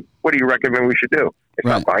and tell me what do you recommend we should do. It's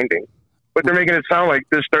not binding, but they're making it sound like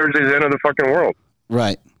this Thursday's the end of the fucking world.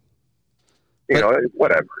 Right.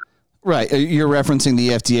 Whatever. Right. You're referencing the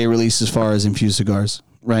FDA release as far as infused cigars,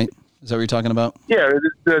 right? Is that what you're talking about? Yeah,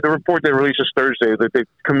 the report they released is Thursday that they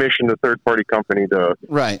commissioned a third-party company to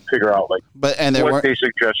figure out what they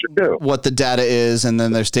suggest you do, what the data is, and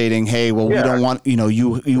then they're stating, "Hey, well, we don't want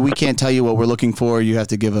we can't tell you what we're looking for. You have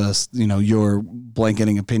to give us your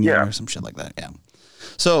blanketing opinion or some shit like that." Yeah.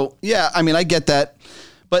 So I mean, I get that,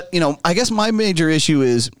 but I guess my major issue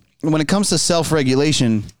is when it comes to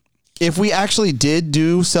self-regulation. If we actually did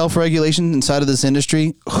do self-regulation inside of this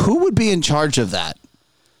industry, who would be in charge of that?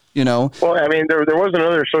 Well, I mean, there was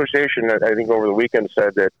another association that I think over the weekend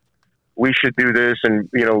said that we should do this, and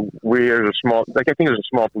we are a small, I think it was a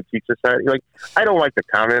small boutique society. I don't like to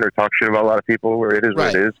comment or talk shit about a lot of people, where it is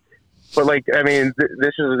what it is. But I mean,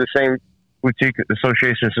 this is the same boutique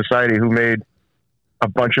association society who made a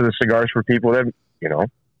bunch of the cigars for people that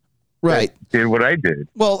that did what I did.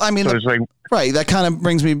 Well, I mean, so it's right. That kind of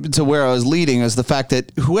brings me to where I was leading, is the fact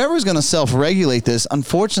that whoever's going to self-regulate this,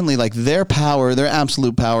 unfortunately, their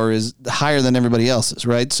absolute power is higher than everybody else's,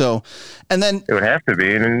 right? So, and then it would have to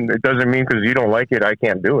be, and it doesn't mean because you don't like it, I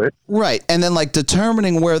can't do it. Right. And then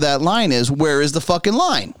determining where that line is, where is the fucking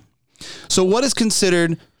line? So what is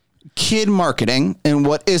considered kid marketing and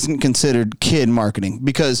what isn't considered kid marketing?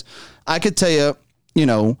 Because I could tell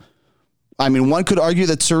you, I mean, one could argue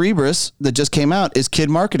that Cerebris that just came out is kid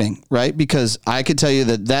marketing, right? Because I could tell you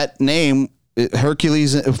that name,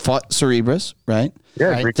 Hercules fought Cerebris, right?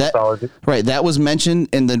 Yeah, Greek mythology. Right. That was mentioned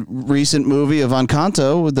in the recent movie of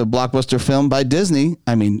Encanto, the blockbuster film by Disney.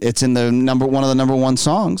 I mean, it's in one of the number one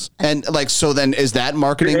songs. And so then is that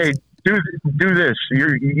marketing? Hey, do this.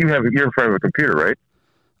 You're in front of a computer, right?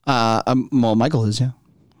 Well, Michael is, yeah.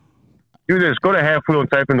 Do this. Go to Halfwheel and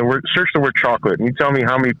type in search the word chocolate, and you tell me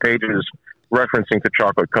how many pages referencing to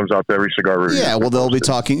chocolate comes out to every cigar review. Yeah, well, they'll be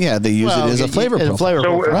talking. Yeah, they use it as a flavor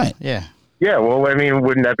profile. Right. Yeah. Yeah, well, I mean,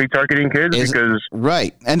 wouldn't that be targeting kids?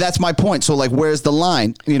 Right, and that's my point. So, where's the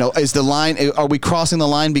line? Is the line? Are we crossing the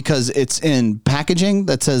line because it's in packaging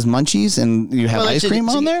that says Munchies and you have ice cream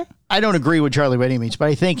on there? I don't agree with Charlie by any means, but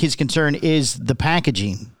I think his concern is the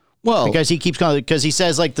packaging. Well, because he keeps calling, because he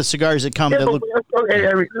says the cigars that come that look.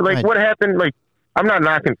 Okay, what happened? I'm not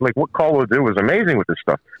knocking. What Caldwell did was amazing with this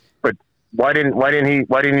stuff, but why didn't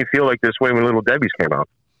he feel like this way when Little Debbie's came out?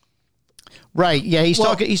 Right. Yeah. He's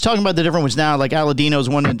talking about the different ones now. Like Aladino's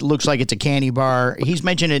one that looks like it's a candy bar. He's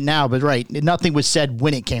mentioned it now, but nothing was said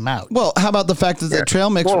when it came out. Well, how about the fact that the trail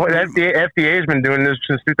mix? Well, FDA has been doing this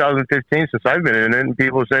since 2015, since I've been in it, and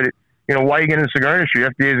people said, why are you getting in the cigar industry?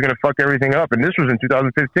 FDA is going to fuck everything up, and this was in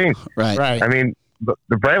 2015. Right. I mean,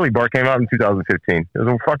 the Bradley bar came out in 2015. It was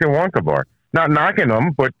a fucking Wonka bar. Not knocking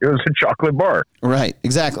them, but it was a chocolate bar. Right,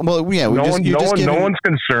 exactly. Well, yeah. No one's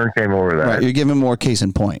concern came over that. Right, you're giving more case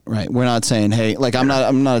in point, right? We're not saying, hey, I'm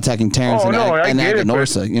not attacking Terrence and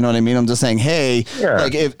Aganorsa. You know what I mean? I'm just saying, hey,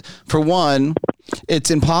 if for one,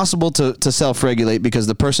 it's impossible to self-regulate because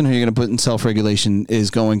the person who you're going to put in self-regulation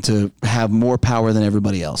is going to have more power than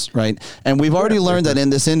everybody else, right? And we've already learned that in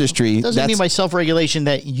this industry. Doesn't mean by self-regulation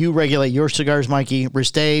that you regulate your cigars, Mikey.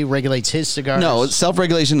 Riste regulates his cigars. No, it's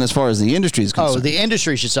self-regulation as far as the industry is concerned. Oh, the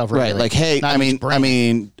industry should self-regulate. Right, hey, I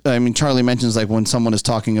mean, Charlie mentions when someone is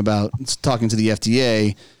talking to the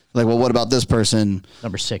FDA, well, what about this person?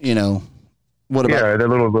 Number 6. What about that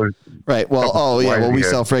little right? Well, we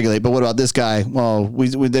self-regulate, but what about this guy? Well, we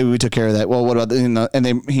took care of that. Well, what about and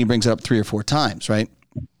then he brings it up 3 or 4 times, right?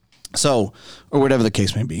 So, or whatever the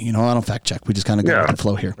case may be. I don't fact check. We just kind of go with the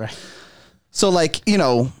flow here. Right. So, I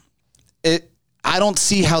don't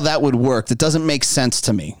see how that would work. That doesn't make sense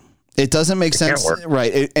to me. It doesn't make sense,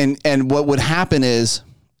 right? And what would happen is,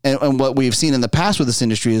 and what we've seen in the past with this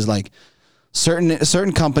industry is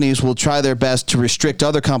certain companies will try their best to restrict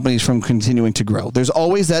other companies from continuing to grow. There's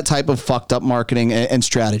always that type of fucked up marketing and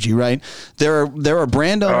strategy, right? There are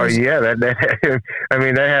brand owners. Oh yeah, that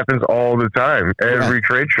happens all the time. Every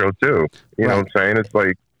trade show too. You know what I'm saying? It's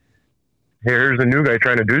like, here's the new guy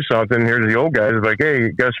trying to do something. Here's the old guy. It's like,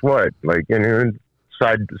 hey, guess what? And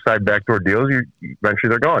side backdoor deals. Eventually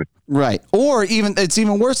they're gone. Right. Or it's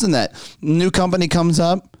even worse than that. New company comes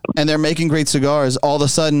up and they're making great cigars. All of a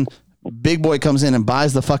sudden, Big Boy comes in and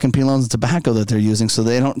buys the fucking pilons of tobacco that they're using, so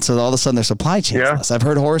all of a sudden their supply chain's less. I've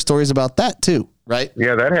heard horror stories about that too, right?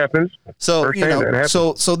 Yeah, that happens. So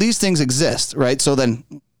so these things exist, right? So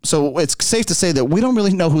it's safe to say that we don't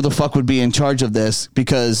really know who the fuck would be in charge of this,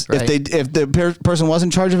 because if the person was in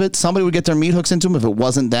charge of it, somebody would get their meat hooks into them if it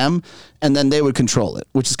wasn't them, and then they would control it,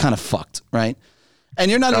 which is kind of fucked, right? And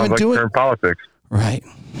you're not even doing politics. Right.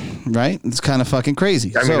 It's kind of fucking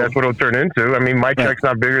crazy. I mean, that's what it'll turn into. I mean, my check's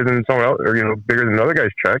not bigger than someone else, or bigger than another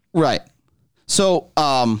guy's check. Right. So,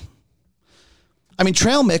 I mean,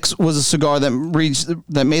 Trail Mix was a cigar that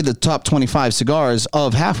made the top 25 cigars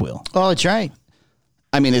of Halfwheel. Oh, that's right.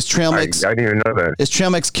 I mean, is Trail Mix? I didn't even know that. Is Trail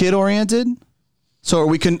Mix kid oriented?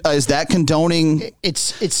 So is that condoning?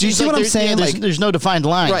 It's. Do you see what I'm saying? Yeah, there's no defined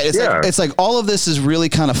line. Right. It's like all of this is really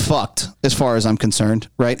kind of fucked as far as I'm concerned.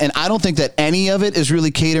 Right. And I don't think that any of it is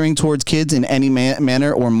really catering towards kids in any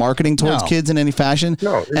manner or marketing towards kids in any fashion.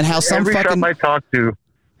 No. And how some every fucking shop I talked to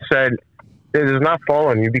said it does not fall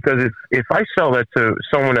on you, because if I sell that to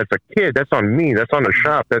someone that's a kid, that's on me. That's on the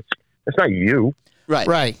shop. That's not you. Right.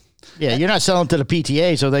 Right. Yeah, you're not selling to the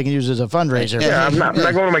PTA so they can use it as a fundraiser. Yeah, I'm not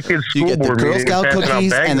going to my kid's school you get the board Girl meeting Scout and passing out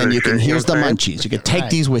cookies, bags and then of you can shit, here's the know what I'm munchies. You can take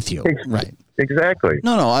these with you. Right. Exactly.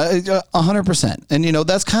 No, 100%. And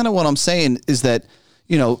that's kind of what I'm saying is that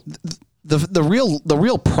the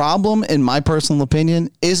real problem, in my personal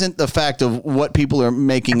opinion, isn't the fact of what people are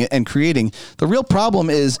making and creating. The real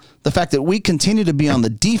problem is the fact that we continue to be on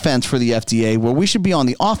the defense for the FDA where we should be on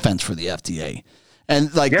the offense for the FDA.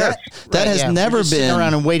 And like that has never been sitting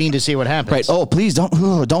around and waiting to see what happens. Right. Oh, please don't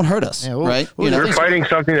hurt us. Yeah, right. You're fighting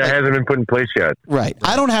something that hasn't been put in place yet. Right.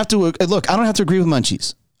 I don't have to look. I don't have to agree with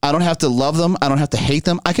munchies. I don't have to love them. I don't have to hate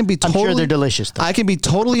them. I can be totally. I'm sure they're delicious, though. I can be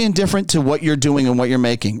totally indifferent to what you're doing and what you're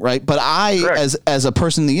making. Right. But as a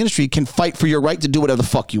person in the industry, can fight for your right to do whatever the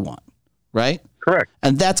fuck you want. Right. Correct.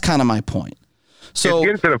 And that's kind of my point. So it's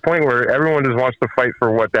getting to the point where everyone just wants to fight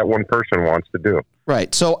for what that one person wants to do.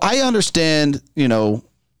 Right. So I understand. I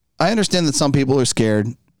understand that some people are scared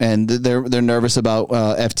and they're nervous about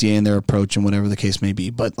FDA and their approach and whatever the case may be.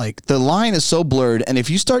 But like the line is so blurred, and if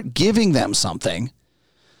you start giving them something,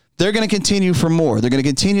 they're going to continue for more. They're going to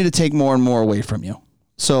continue to take more and more away from you.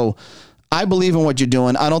 So I believe in what you're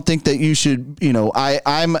doing. I don't think that you should.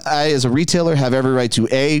 I as a retailer have every right to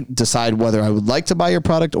A, decide whether I would like to buy your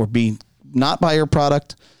product, or B, not buy your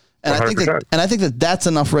product. And 100%. I think that that's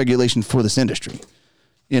enough regulation for this industry.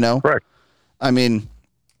 Correct. I mean.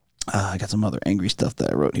 I got some other angry stuff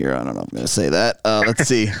that I wrote here. I don't know if I'm going to say that. Let's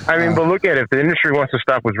see. I mean, but look at it. If the industry wants to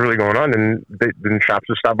stop what's really going on, then shops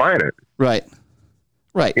will stop buying it. Right.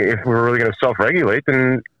 Right. If we're really going to self-regulate,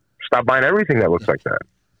 then stop buying everything that looks like that.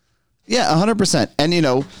 Yeah, 100%. And,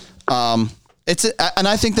 and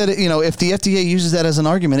I think that, if the FDA uses that as an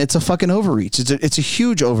argument, it's a fucking overreach. It's a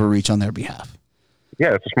huge overreach on their behalf.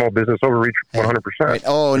 Yeah, it's a small business overreach, 100%. Right.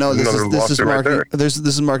 Oh no, this is marketing. Right, this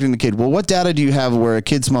is marketing the kid. Well, what data do you have where a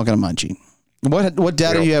kid's smoking a munchie? What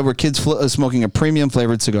data do you have where kids smoking a premium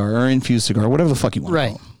flavored cigar or infused cigar, whatever the fuck you want?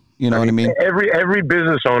 Right. You know what I mean? Every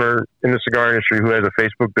business owner in the cigar industry who has a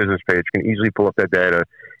Facebook business page can easily pull up that data,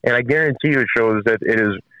 and I guarantee you it shows that it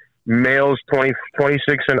is males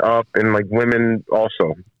 26 and up, and like women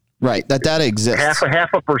also. Right. That data exists. Half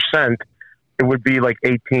a percent. It would be like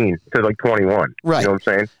 18 to like 21. Right. You know what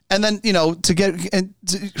I'm saying? And then,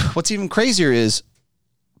 what's even crazier is,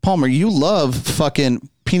 Palmer, you love fucking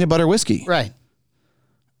peanut butter whiskey. Right.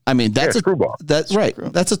 I mean, that's Screwball. That's right.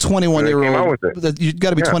 That's a 21-year-old. You've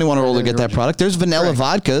got to be 21-year-old to get that product. There's vanilla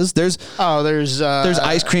vodkas. There's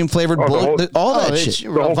ice cream flavored bullet. All that shit.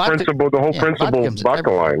 The whole principle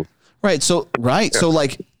vodka line. Right. So So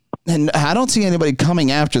like, and I don't see anybody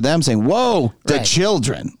coming after them saying, "Whoa, the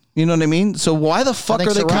children." You know what I mean? So why the fuck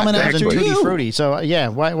are they coming after you? Tutti Frutti. So yeah,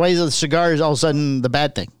 why is the cigars all of a sudden the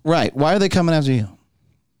bad thing? Right. Why are they coming after you?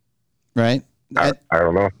 Right. I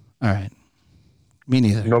don't know. All right. Me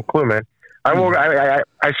neither. No clue, man. I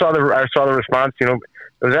saw the response. It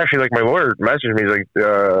was actually like my lawyer messaged me. He's like,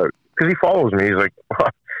 because he follows me. He's like,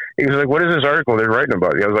 what is this article they're writing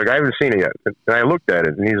about? I was like, I haven't seen it yet. And I looked at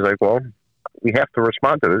it, and he's like, well, we have to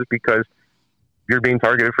respond to this because you're being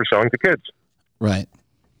targeted for selling to kids. Right.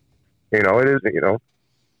 It is,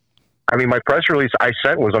 I mean, my press release I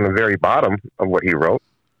sent was on the very bottom of what he wrote.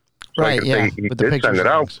 So right, yeah. He did send it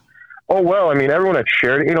out. Oh, well, I mean, everyone that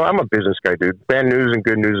shared it, I'm a business guy, dude. Bad news and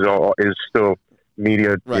good news is still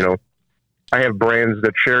media, right. I have brands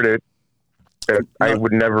that shared it that I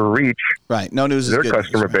would never reach. Right. No news is their good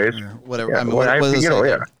customer news, base. Or whatever. Yeah, I mean, what does it say?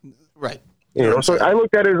 Yeah. Right. So I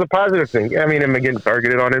looked at it as a positive thing. I mean, am I getting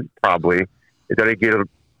targeted on it? Probably. Did I get a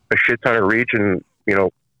shit ton of reach and,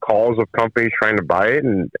 calls of companies trying to buy it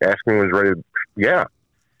and asking was ready to, yeah.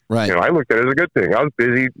 Right. I looked at it as a good thing. I was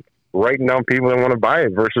busy writing down people that want to buy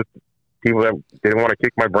it versus people that didn't want to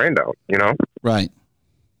kick my brand out, Right.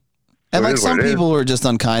 And like some people were just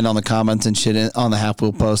unkind on the comments and shit on the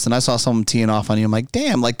Halfwheel post, and I saw someone teeing off on you. I'm like,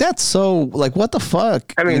 damn, like that's so, like what the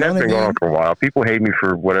fuck? I mean, that's been going on for a while. People hate me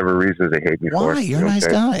for whatever reasons they hate me for. Why? You're a nice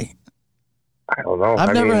guy. I don't know.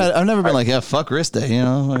 I've never been like, yeah, fuck Riste, I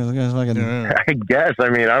guess. I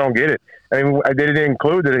mean, I don't get it. I mean, I didn't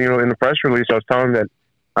include that, in the press release. I was telling them that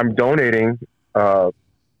I'm donating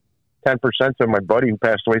 10% of my buddy who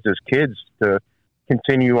passed away to his kids to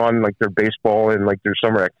continue on like their baseball and like their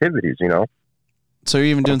summer activities, you know? So you're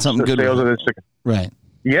even doing something good with it. Right.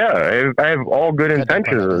 Yeah, I have all good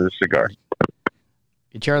intentions of this cigar.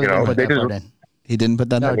 Charlie didn't put that part in. He didn't put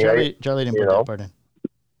that in? No, Charlie didn't put that part in.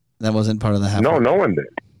 That wasn't part of the half. No one did.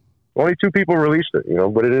 Only 2 people released it, you know,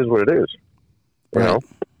 but it is what it is. You know?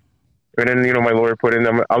 And then, you know, my lawyer put in,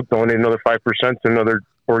 I'll donate another 5% to another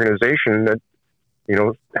organization that, you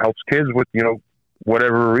know, helps kids with, you know,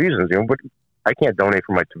 whatever reasons, you know, but I can't donate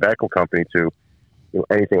for my tobacco company to, you know,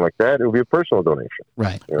 anything like that. It would be a personal donation.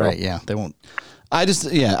 Right. You know? Right. Yeah. They won't. I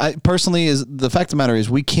personally, is the fact of the matter is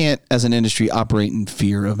we can't as an industry operate in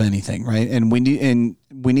fear of anything. Right. And we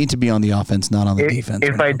need to be on the offense, not on the defense.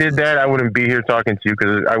 If I did that, I wouldn't be here talking to you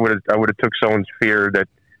because I would have took someone's fear that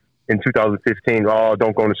in 2015,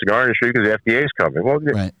 don't go in the cigar industry because the FDA is coming. Well,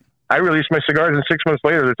 right. I released my cigars and 6 months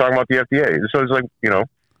later, they're talking about the FDA. So it's like, you know,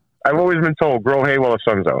 I've always been told, grow hay while the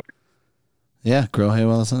sun's out. Yeah, grow hay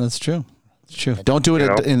while the sun. That's true. It's true. Don't do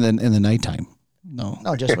it in the nighttime. No,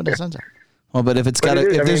 just when the sun's out. Well, but if it's got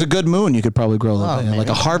if there's a good moon, you could probably grow like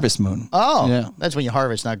a harvest moon. Oh, yeah. That's when you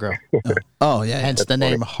harvest, not grow. Oh, yeah. Hence the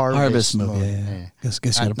name harvest moon. Yeah. Guess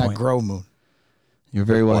you got a point. Not grow moon. You're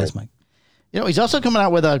very wise, Mike. You know, he's also coming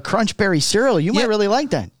out with a crunch berry cereal. You might really like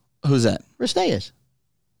that. Who's that? Riste is.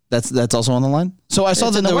 That's also on the line. So I saw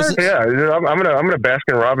that there was. Yeah, I'm gonna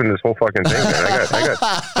Baskin Robbins this whole fucking thing. Man. I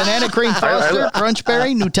got Banana Cream Foster, Crunch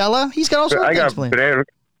Berry, Nutella. He's got all sorts of things.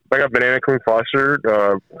 I got Banana Cream Foster,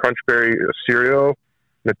 Crunch Berry cereal,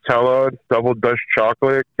 Nutella, Double Dutch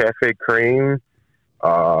chocolate, Cafe Cream,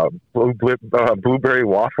 blueberry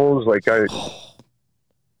waffles. Like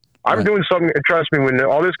I'm doing something. Trust me, when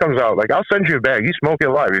all this comes out, like I'll send you a bag. You smoke it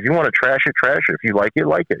live. If you want to trash it, trash it. If you like it,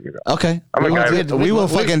 like it. You know? Okay, we will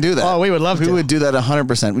fucking do that. Oh, we would love to. We would do that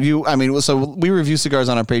 100%. So we review cigars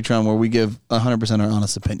on our Patreon where we give 100% our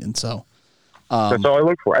honest opinion. So that's all I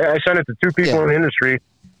look for. I sent it to 2 people in the industry.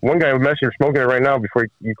 One guy messaged smoking it right now before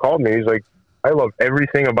you called me. He's like, I love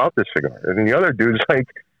everything about this cigar. And the other dude's like,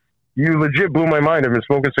 you legit blew my mind. I've been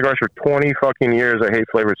smoking cigars for 20 fucking years. I hate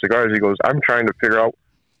flavored cigars. He goes, I'm trying to figure out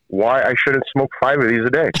why I shouldn't smoke 5 of these a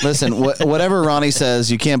day. Listen, whatever Ronnie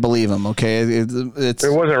says, you can't believe him, okay? It wasn't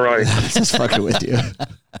Ronnie. He's just fucking with you.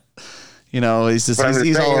 You know, he's all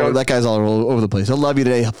over, that guy's all over the place. He'll love you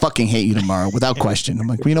today, he'll fucking hate you tomorrow, without question. I'm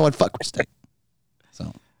like, well, you know what? Fuck Riste.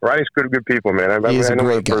 So Ronnie's good people, man. I know him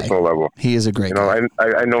on a personal level. He is a great guy.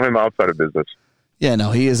 I know him outside of business. Yeah,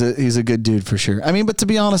 no, he's a good dude for sure. I mean, but to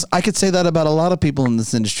be honest, I could say that about a lot of people in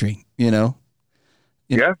this industry, you know?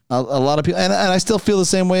 Yeah, a lot of people, and I still feel the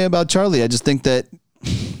same way about Charlie. I just think that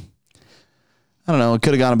I don't know. It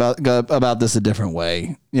could have gone about this a different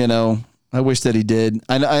way. You know, I wish that he did.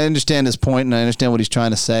 I understand his point, and I understand what he's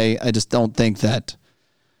trying to say. I just don't think that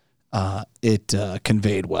it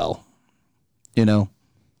conveyed well. You know,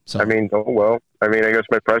 so I mean, I guess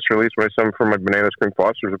my press release when I sent for my Banana Cream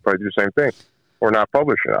Fosters would probably do the same thing. Or not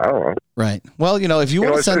publish it. I don't know. Right. Well, you know, if you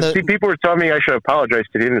want to send people are telling me I should apologize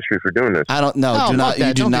to the industry for doing this. I don't know.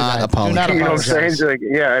 You do not apologize. You know what I'm saying? Like,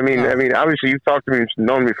 yeah, I mean, obviously you've talked to me, you've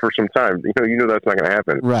known me for some time. You know that's not going to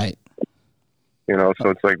happen. Right. You know, so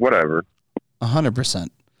it's like, whatever. 100%.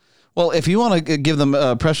 Well, if you want to give them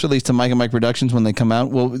a press release to Mike and Mike Productions when they come out,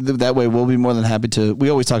 well, that way we'll be more than happy to. We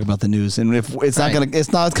always talk about the news, and if it's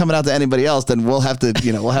not coming out to anybody else, then we'll have to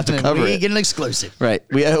cover it. We get an exclusive, right?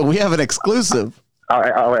 We have an exclusive.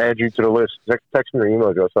 I'll add you to the list. Text me your email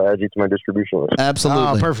address. I'll add you to my distribution list. Absolutely.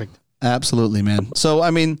 Oh, perfect. Absolutely, man. So I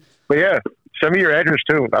mean, but yeah, send me your address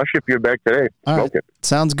too. I'll ship you back today. Smoke it.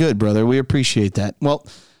 Sounds good, brother. We appreciate that. Well,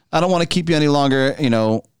 I don't want to keep you any longer. You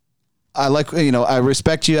know. I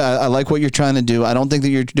respect you. I like what you're trying to do. I don't think that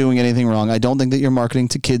you're doing anything wrong. I don't think that you're marketing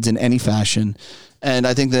to kids in any fashion. And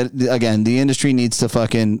I think that, again, the industry needs to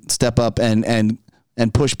fucking step up and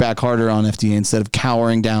push back harder on FDA instead of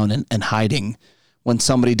cowering down and hiding when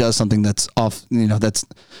somebody does something that's off, that's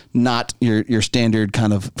not your standard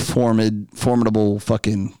kind of formidable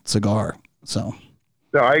fucking cigar. So.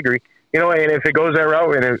 No, I agree. And if it goes that route,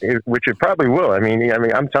 which it probably will, I mean,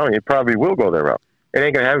 I'm telling you, it probably will go that route. It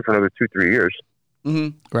ain't going to happen for another 2-3 years.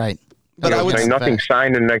 Mm-hmm. Right. But I would say nothing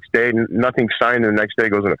signed the next day. Nothing signed the next day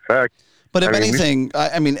goes in effect. But if anything,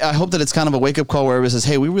 I hope that it's kind of a wake up call where everybody says,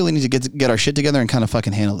 "Hey, we really need to get our shit together and kind of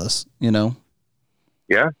fucking handle this."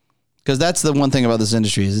 Yeah. Because that's the one thing about this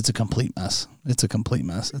industry is it's a complete mess. It's a complete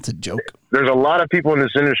mess. It's a joke. There's a lot of people in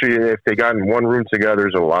this industry. If they got in one room together,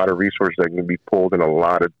 there's a lot of resources that can be pulled in a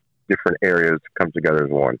lot of different areas to come together as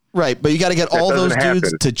one. Right, but you got to get all those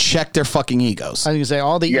dudes to check their fucking egos. I was going to say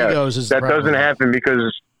all the egos is that doesn't happen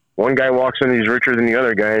because one guy walks in, he's richer than the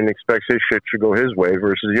other guy and expects his shit should go his way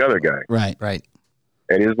versus the other guy. Right.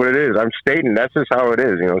 It is what it is. I'm stating that's just how it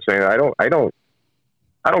is. You know what I'm saying?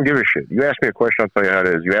 I don't give a shit. You ask me a question, I'll tell you how it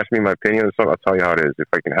is. You ask me my opinion on something, I'll tell you how it is. If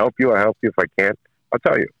I can help you, I'll help you. If I can't, I'll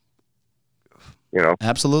tell you. You know?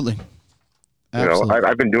 Absolutely. You know,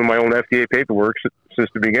 I've been doing my own FDA paperwork since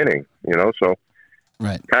the beginning, you know, so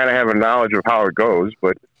kind of have a knowledge of how it goes,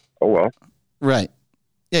 but oh well. Right.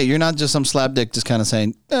 Yeah, you're not just some slapdick just kind of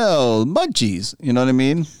saying, oh, munchies. You know what I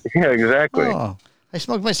mean? Yeah, exactly. Oh, I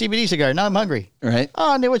smoked my CBD cigar. Now I'm hungry. Right.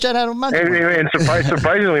 Oh, I wish I'd had a munchie. And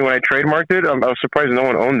surprisingly, when I trademarked it, I was surprised no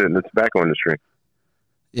one owned it in the tobacco industry.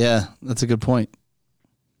 Yeah, that's a good point.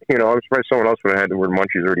 You know, I was surprised someone else would have had the word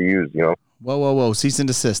munchies already used, you know? Whoa. Cease and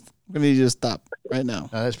desist. I'm going to need you to stop right now.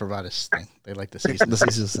 No, that's Provatis thing. They like the cease and The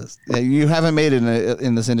cease and desist. Yeah, you haven't made it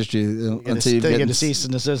in this industry until you get a cease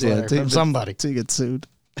and desist letter from somebody. Until you get sued.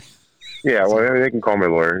 Yeah, well, they can call my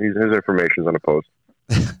lawyer. His information's on the post.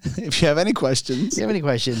 If you have any questions.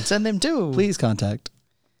 Send them too. Please contact.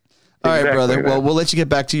 All right, brother. Well, we'll let you get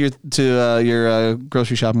back to your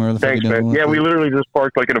grocery shopping. Or the Thanks, man. Yeah, we literally just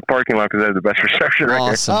parked like in a parking lot because they have the best reception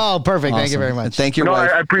right here. Oh, perfect. Thank you very much. Thank you.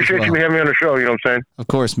 I appreciate you having me on the show. You know what I'm saying? Of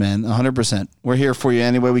course, man. 100%. We're here for you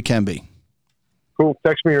any way we can be. Cool.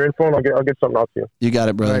 Text me your info and I'll get something out to you. You got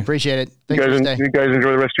it, brother. I appreciate it. You guys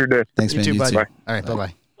enjoy the rest of your day. Thanks, man. You too, buddy. Bye. All right,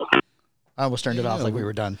 bye-bye. I almost turned it off like we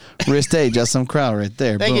were done. Riste, just some Kral right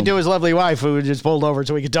there. Thank you to his lovely wife who just pulled over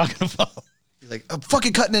so we could talk on the phone. He's like, I'm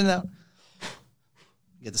fucking cutting it out.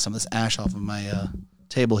 Get some of this ash off of my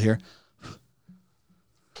table here.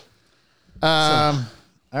 All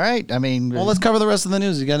right. I mean, well, let's cover the rest of the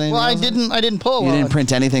news. You got anything? Well, else? I didn't pull. You didn't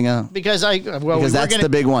print anything out because that's the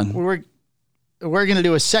big one. We're going to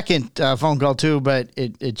do a second phone call too, but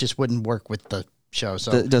it just wouldn't work with the show.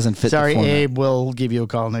 So it doesn't fit. Sorry, the format. Abe. We'll give you a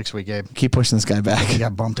call next week, Abe. Keep pushing this guy back. He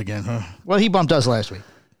got bumped again. Huh? Well, he bumped us last week.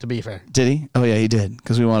 To be fair. Did he? Oh, yeah, he did,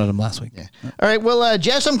 because we wanted him last week. Yeah. All right, well,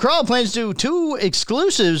 Jasm Kral plans to do 2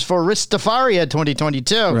 exclusives for Ristafaria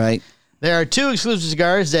 2022. Right. There are 2 exclusive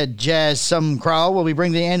cigars that Jasm Kral will be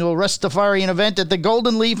bringing to the annual Rastafarian event at the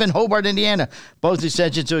Golden Leaf in Hobart, Indiana. Both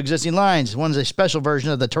extensions to existing lines. One is a special version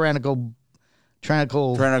of the Tyrannical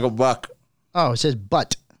Buck. Oh, it says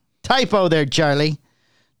butt. Typo there, Charlie.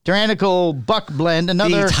 Tyrannical Buck blend.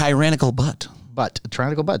 Another The Tyrannical Butt.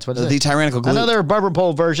 Tyrannical butts. What is the it? Tyrannical glue. Another barber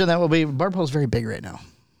pole version that will be. Barber pole's very big right now.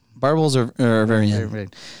 Barbels are very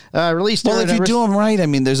big. Released. Well, if you do them right, I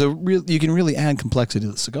mean, you can really add complexity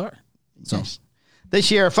to the cigar. So. Yes. This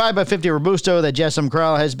year, a 5x50 Robusto that Jasm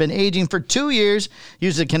Kral has been aging for 2 years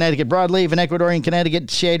uses a Connecticut broadleaf and Ecuadorian Connecticut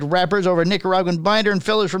shade wrappers over Nicaraguan binder and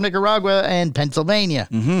fillers from Nicaragua and Pennsylvania.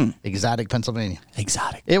 Mm-hmm. Exotic Pennsylvania.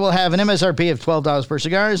 Exotic. It will have an MSRP of $12 per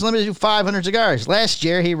cigar. It's limited to 500 cigars. Last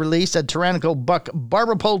year, he released a Tyrannical Buck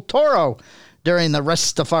Barber Pole Toro during the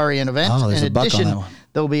Rastafarian event. Oh, there's In a buck addition, on that one.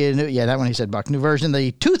 There'll be a new, that one he said buck. New version,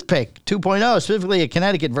 the Toothpick 2.0, specifically a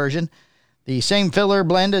Connecticut version. The same filler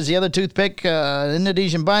blend as the other toothpick,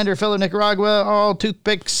 Indonesian binder, filler, Nicaragua. All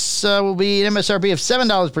toothpicks will be an MSRP of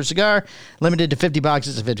 $7 per cigar, limited to 50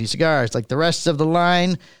 boxes of 50 cigars. Like the rest of the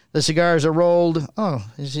line, the cigars are rolled.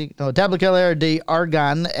 Tablacaler de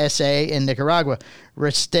Argon SA in Nicaragua.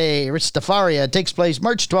 Ristafaria takes place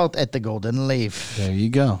March 12th at the Golden Leaf. There you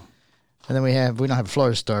go. And then we don't have a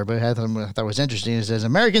Florida Star, but I thought was interesting. It says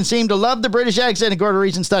Americans seem to love the British accent according to a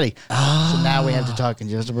recent study. So now we have to talk in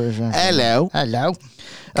just a British accent. Hello.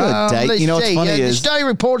 Good day. You know what's funny the is study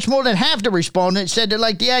reports more than half the respondents said they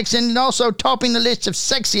like the accent and also topping the list of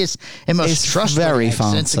sexiest and most It's trustworthy very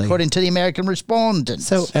accents fancy. according to the American respondents.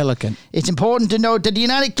 so elegant. It's important to note that the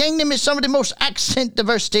United Kingdom is some of the most accent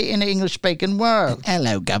diversity in the English-speaking world.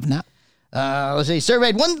 Hello, governor.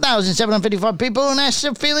 Surveyed 1,755 people and asked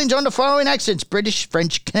their feelings on the following accents: British,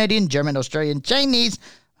 French, Canadian, German, Australian, Chinese,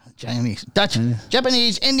 Dutch,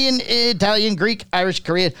 Japanese, Indian, Italian, Greek, Irish,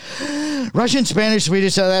 Korean, Russian, Spanish,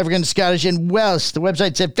 Swedish, South African, Scottish, and Welsh. The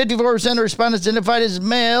website said 54% of respondents identified as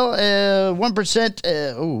male,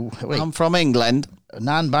 1%, I'm from England.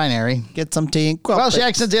 non-binary. Get some tea and Welsh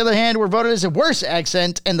accents, on the other hand, were voted as the worst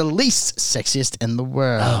accent and the least sexiest in the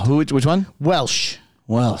world. Which one? Welsh.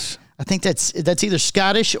 I think that's either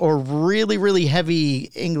Scottish or really, really heavy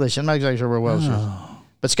English. I'm not exactly sure where Welsh is.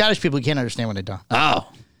 But Scottish people, you can't understand when they talk. Oh.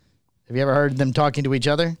 Have you ever heard them talking to each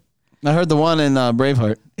other? I heard the one in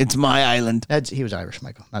Braveheart. It's my island. He was Irish,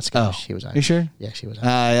 Michael, not Scottish. He was Irish. You sure? Yeah, she was Irish.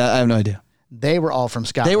 I have no idea. They were all from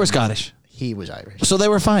Scotland. They were Scottish. He was Irish. So they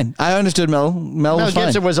were fine. I understood Mel. Mel was fine.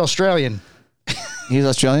 Gibson was Australian. He's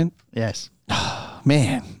Australian? Yes.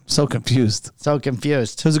 Man, so confused. So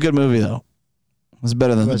confused. It was a good movie, though. It was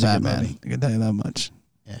better than the was a good Batman. movie. I can tell you that much.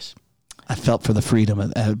 Yes. I felt for the freedom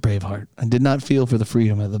at Braveheart. I did not feel for the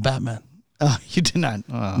freedom of the Batman. Oh, you did not?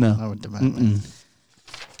 Oh, No. I went to Batman.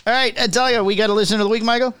 All right, Italia, we got a listener of the week,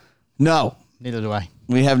 Michael? No. Neither do I.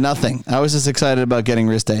 We have nothing. I was just excited about getting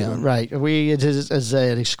Riste on. Right. It is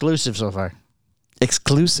an exclusive so far.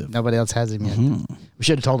 Exclusive. Nobody else has him yet. We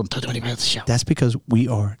should have told him, don't do anybody else's show. That's because we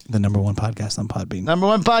are the number one podcast on Podbean. Number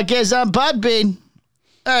one podcast on Podbean.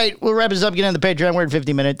 All right, we'll wrap this up. Get on the Patreon. We're at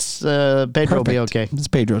 50 minutes. Pedro will be okay. It's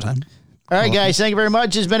Pedro time. All right, guys. Thank you very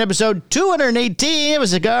much. It's been episode 218 of a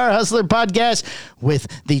Cigar Hustler podcast with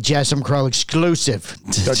the Jasmine Kral exclusive.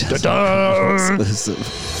 Exclusive. All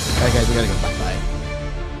right, guys. We got to go. Bye-bye.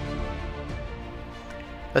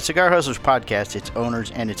 The Cigar Hustlers podcast, its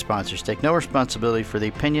owners, and its sponsors take no responsibility for the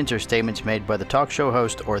opinions or statements made by the talk show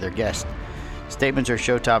host or their guest. Statements or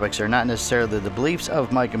show topics are not necessarily the beliefs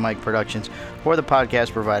of Mike and Mike Productions or the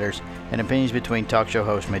podcast providers, and opinions between talk show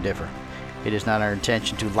hosts may differ. It is not our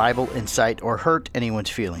intention to libel, incite, or hurt anyone's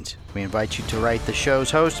feelings. We invite you to write the show's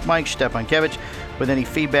host, Mike Stepankevich, with any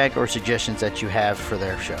feedback or suggestions that you have for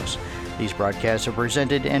their shows. These broadcasts are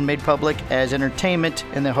presented and made public as entertainment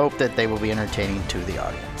in the hope that they will be entertaining to the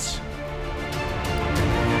audience.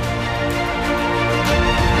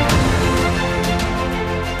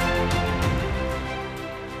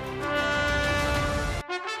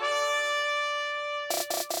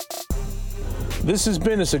 This has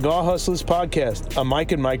been a Cigar Hustlers podcast, a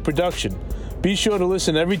Mike and Mike production. Be sure to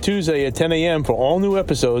listen every Tuesday at 10 a.m. for all new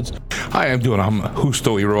episodes. Hi, I'm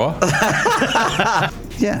Justo Iroa.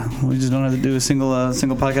 Yeah, we just don't have to do a single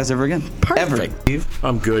podcast ever again. Perfect.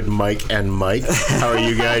 I'm good, Mike and Mike. How are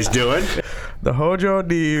you guys doing? The Hojo,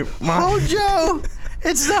 Hojo!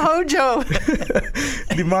 It's the Hojo!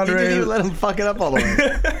 the moderator. You didn't even let him fuck it up all the way.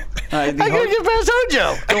 I gotta get past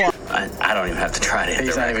Hojo. Go on. I don't even have to try to hit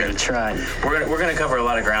the record. He's not even trying. We're gonna cover a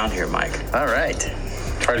lot of ground here, Mike. All right.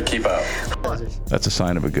 Try to keep up. That's a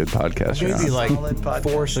sign of a good podcast. Maybe like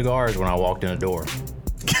 4 cigars when I walked in the door.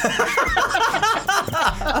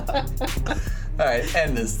 All right,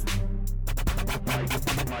 end this. Mike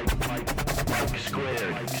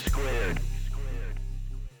Squared.